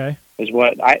 Okay. Is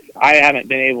what I haven't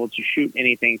been able to shoot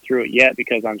anything through it yet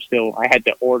because I had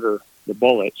to order the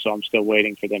bullet, so I'm still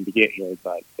waiting for them to get here.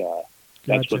 But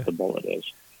that's what the bullet is.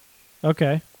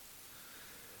 Okay.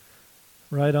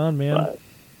 Right on, man.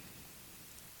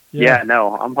 But,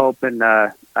 no, I'm hoping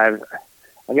I've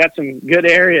got some good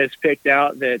areas picked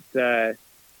out that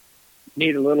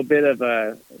need a little bit of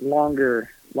a longer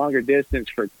distance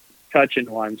for touching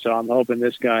one. So I'm hoping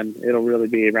this gun, it'll really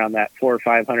be around that 400 or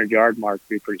 500 yard mark.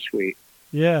 Be pretty sweet.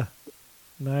 Yeah.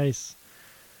 Nice.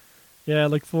 Yeah.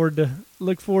 Look forward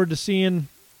to seeing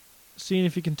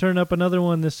if you can turn up another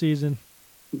one this season.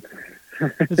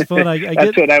 It's fun. I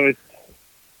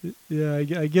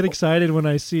get excited when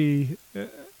I see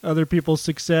other people's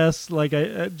success. Like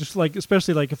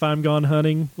especially like if I'm gone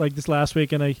hunting like this last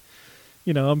week and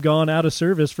I'm gone out of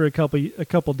service for a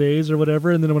couple days or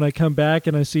whatever, and then when I come back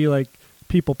and I see like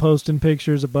people posting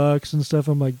pictures of bucks and stuff,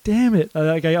 I'm like, damn it!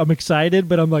 I'm excited,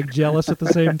 but I'm like jealous at the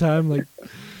same time. Like,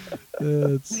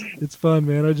 it's fun,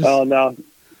 man. Oh no,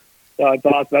 it's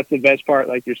awesome. That's the best part.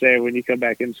 Like you're saying, when you come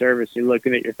back in service, you're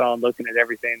looking at your phone, looking at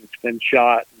everything that's been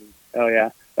shot.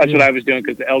 And, that's what I was doing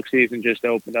because the elk season just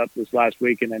opened up this last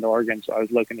weekend in Oregon, so I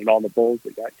was looking at all the bulls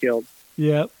that got killed.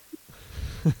 Yep.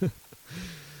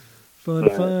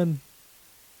 Fun.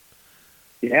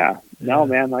 Yeah. No,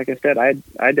 man, like I said, I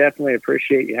definitely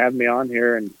appreciate you having me on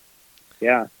here, and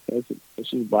this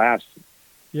is a blast.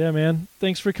 Yeah, man.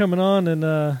 Thanks for coming on,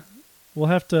 and we'll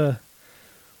have to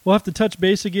touch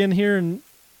base again here in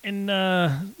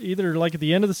either like at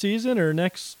the end of the season or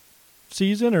next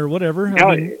season or whatever.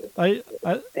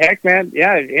 Heck, man,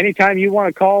 yeah, anytime you want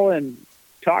to call and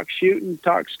talk shooting,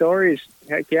 talk stories,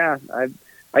 heck yeah.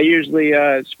 I usually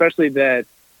especially the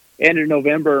end of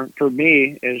November for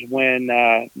me is when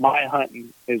my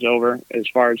hunting is over. As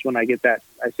far as when I get that,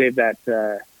 I save that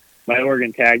my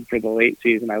Oregon tag for the late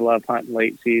season. I love hunting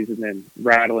late season and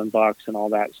rattling bucks and all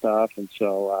that stuff. And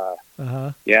so,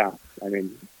 I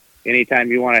mean, anytime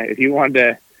if you wanted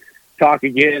to talk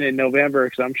again in November,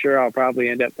 because I'm sure I'll probably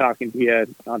end up talking to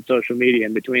you on social media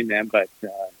in between them. But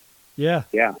yeah,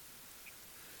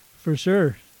 for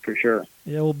sure.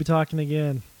 Yeah, we'll be talking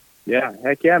again. Yeah,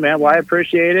 heck yeah, man. Well, I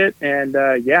appreciate it. And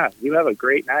yeah, you have a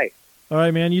great night. All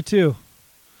right, man. You too.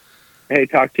 Hey,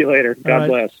 talk to you later. God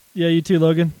bless. Yeah, you too,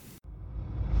 Logan.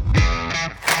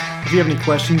 If you have any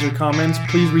questions or comments,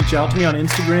 please reach out to me on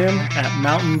Instagram at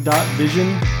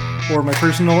mountain.vision or my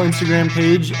personal Instagram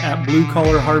page at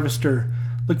bluecollarharvester.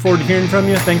 Look forward to hearing from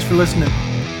you. Thanks for listening.